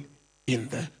praying in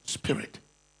the spirit.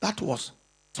 That was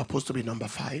supposed to be number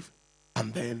 5.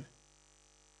 And then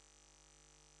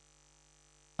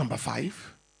number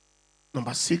 5.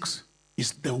 Number 6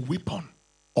 is the weapon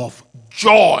of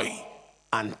joy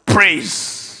and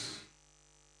praise.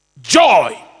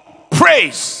 Joy,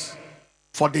 praise.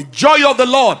 For the joy of the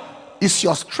Lord is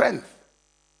your strength.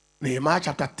 Nehemiah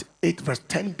chapter 8 verse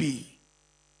 10b.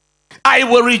 I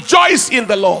will rejoice in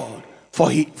the Lord, for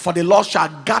the Lord shall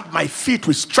guard my feet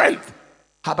with strength.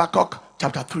 Habakkuk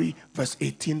chapter 3 verse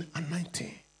 18 and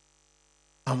 19.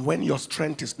 And when your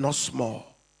strength is not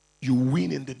small, you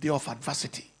win in the day of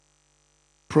adversity.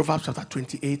 Proverbs chapter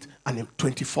 28 and in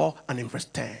 24 and in verse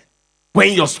 10.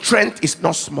 When your strength is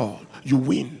not small, you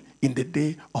win in the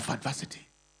day of adversity.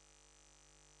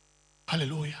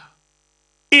 Hallelujah.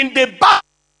 In the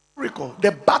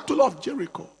battle of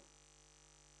Jericho,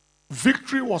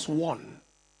 victory was won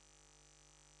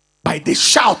by the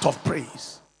shout of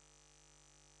praise.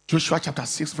 Joshua chapter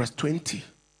 6 verse 20.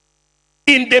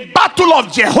 In the battle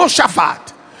of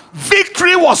Jehoshaphat,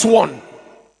 victory was won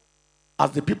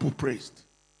as the people praised.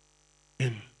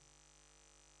 In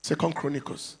 2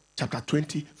 Chronicles chapter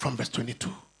 20 from verse 22.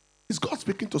 Is God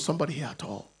speaking to somebody here at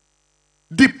all?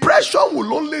 Depression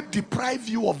will only deprive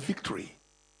you of victory.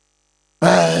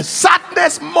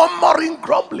 Sadness, murmuring,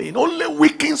 grumbling only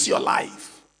weakens your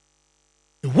life.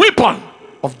 The weapon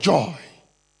of joy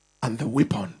and the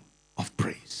weapon of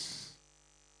praise.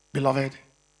 Beloved,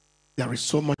 there is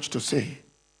so much to say,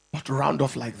 but to round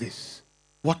off like this.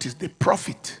 What is the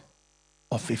profit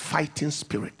of a fighting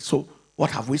spirit? So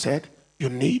what have we said? You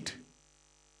need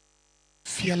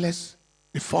fearless,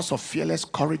 the force of fearless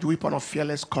courage, weapon of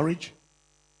fearless courage,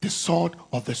 the sword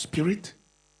of the spirit.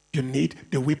 You need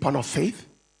the weapon of faith.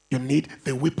 You need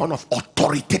the weapon of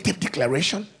authoritative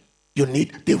declaration. You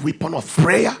need the weapon of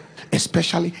prayer,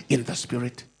 especially in the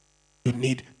spirit. You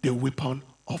need the weapon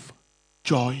of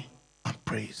joy and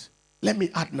praise. Let me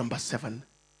add number 7.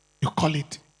 You call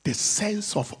it the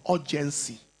sense of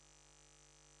urgency.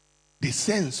 The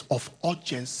sense of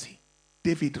urgency.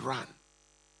 David ran.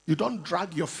 You don't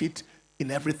drag your feet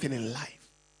in everything in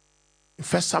life. In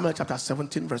 1 Samuel chapter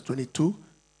 17 verse 22,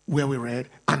 where we read,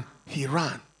 and he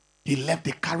ran. He left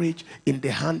the carriage in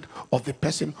the hand of the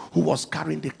person who was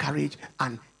carrying the carriage,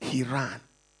 and he ran.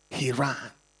 He ran.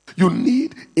 You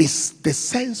need the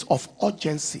sense of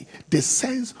urgency. The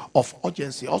sense of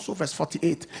urgency. Also verse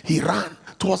 48, he ran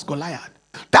towards Goliath.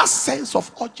 That sense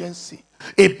of urgency.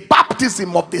 A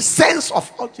baptism of the sense of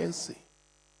urgency.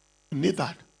 You need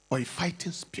that for a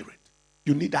fighting spirit.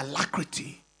 You need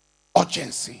alacrity,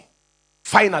 urgency.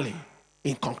 Finally,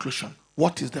 in conclusion,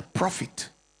 what is the profit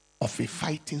of a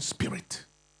fighting spirit?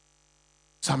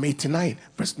 Psalm 89,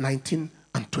 verse 19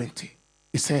 and 20.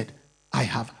 He said,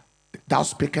 thou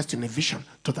speakest in a vision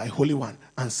to thy Holy One,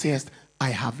 and sayest, I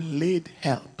have laid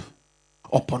help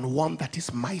upon one that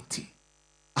is mighty.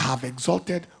 I have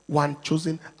exalted one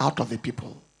chosen out of the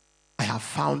people. I have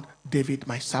found David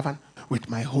my servant, with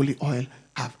my holy oil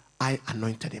have I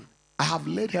anointed him. I have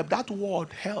laid help. That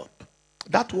word help,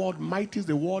 that word mighty is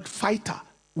the word fighter,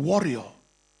 warrior.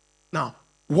 Now,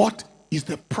 what is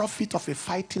the profit of a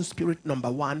fighting spirit? Number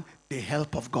one, the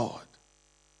help of God.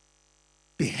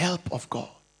 The help of God.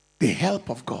 The help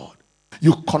of God.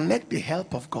 You connect the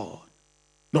help of God.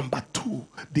 Number two,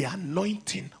 the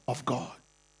anointing of God.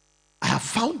 I have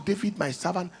found David, my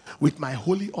servant, with my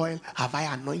holy oil have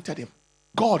I anointed him.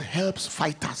 God helps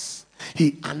fighters.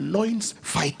 He anoints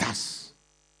fighters.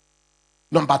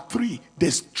 Number three, the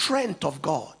strength of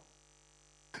God.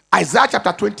 Isaiah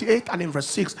chapter 28 and in verse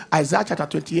 6. Isaiah chapter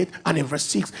 28 and in verse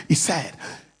 6, he said,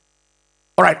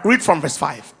 all right, read from verse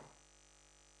 5.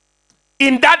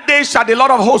 In that day shall the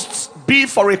Lord of hosts be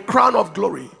for a crown of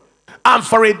glory and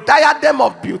for a diadem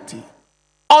of beauty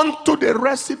unto the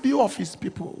residue of his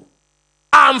people,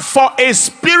 and for a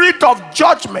spirit of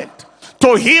judgment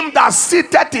to him that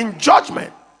sitteth in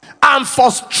judgment, and for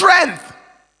strength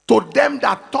to them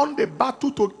that turn the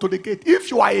battle to the gate. If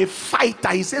you are a fighter,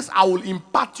 he says, I will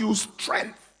impart you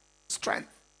strength. Strength.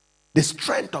 The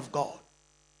strength of God.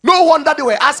 No wonder they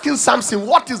were asking Samson,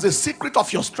 what is the secret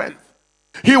of your strength?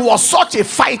 He was such a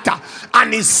fighter,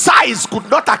 and his size could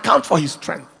not account for his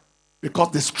strength,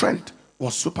 because the strength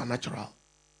was supernatural.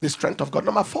 The strength of God.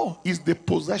 Number four is the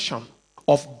possession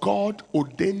of God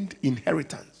ordained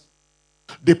inheritance.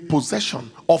 The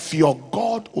possession of your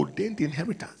God ordained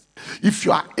inheritance. If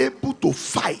you are able to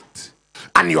fight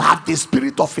and you have the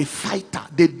spirit of a fighter,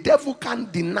 the devil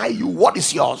can't deny you what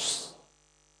is yours.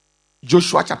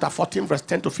 Joshua chapter 14 verse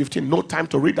 10 to 15. No time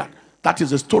to read that. That is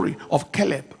the story of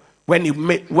Caleb when he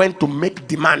went to make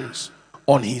demands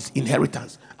on his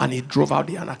inheritance and he drove out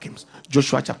the Anakims.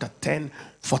 Joshua chapter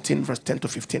 14 verse 10 to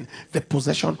 15. The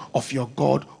possession of your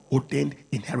God ordained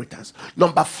inheritance.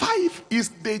 Number five is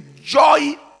the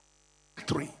joy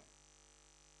victory.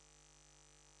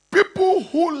 People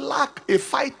who lack a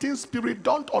fighting spirit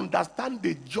don't understand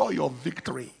the joy of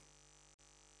victory.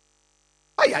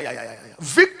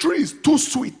 Victory is too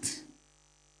sweet.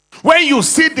 When you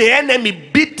see the enemy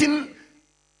beaten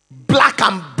black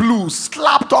and blue,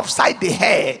 slapped upside the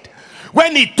head,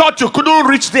 when he thought you couldn't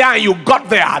reach there and you got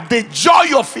there, the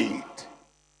joy of it.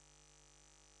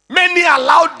 Many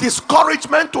allow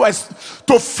discouragement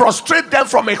to frustrate them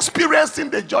from experiencing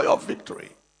the joy of victory.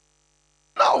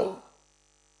 No.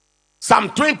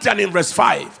 Psalm 20 and in verse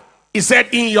 5, he said,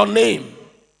 in your name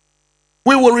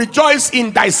we will rejoice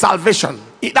in thy salvation.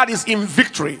 That is in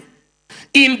victory.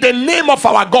 In the name of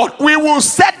our God we will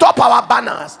set up our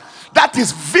banners. That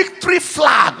is victory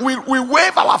flag. We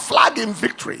wave our flag in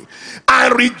victory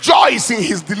and rejoice in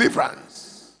his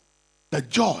deliverance. The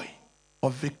joy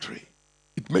of victory.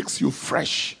 It makes you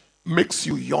fresh, makes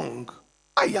you young.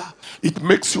 It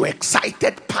makes you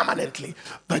excited permanently.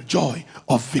 The joy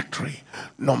of victory.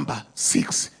 Number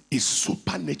 6 is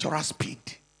supernatural speed.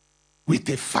 With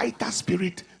a fighter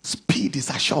spirit, speed is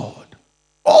assured.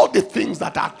 All the things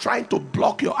that are trying to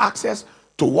block your access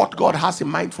to what God has in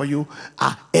mind for you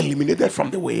are eliminated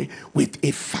from the way with a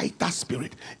fighter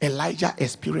spirit. Elijah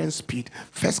experienced speed.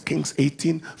 1 Kings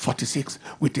 18:46.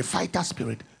 With a fighter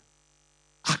spirit,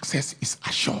 access is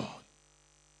assured.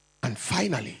 And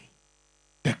finally,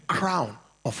 the crown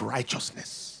of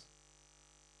righteousness.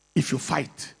 If you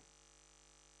fight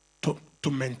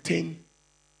to maintain,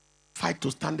 fight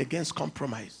to stand against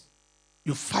compromise,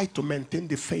 you fight to maintain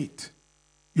the faith,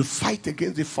 you fight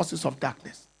against the forces of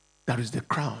darkness, there is the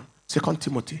crown. 2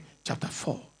 Timothy chapter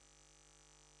 4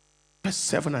 verse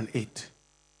 7 and 8.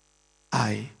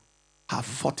 I have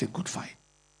fought a good fight.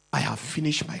 I have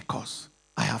finished my course.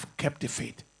 I have kept the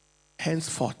faith.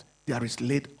 Henceforth there is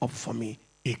laid up for me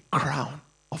a crown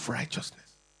of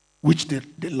righteousness, which the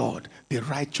Lord, the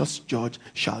righteous judge,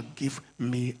 shall give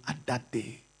me at that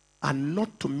day. And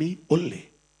not to me only,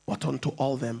 but unto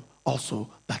all them also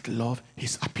that love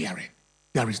his appearing.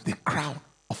 There is the crown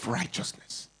of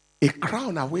righteousness. A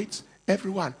crown awaits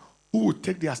everyone who will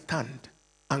take their stand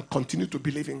and continue to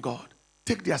believe in God.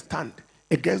 Take their stand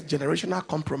against generational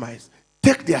compromise.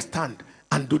 Take their stand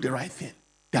and do the right thing.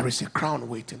 There is a crown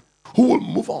waiting. Who will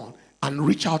move on and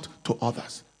reach out to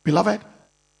others. Beloved,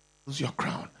 lose your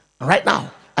crown. Right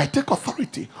now, I take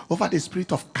authority over the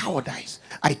spirit of cowardice.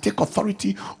 I take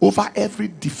authority over every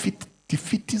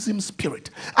defeatism spirit.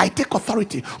 I take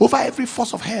authority over every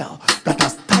force of hell that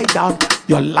has tied down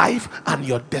your life and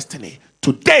your destiny.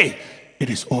 Today, it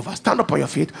is over. Stand up on your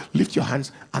feet, lift your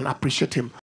hands, and appreciate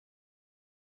him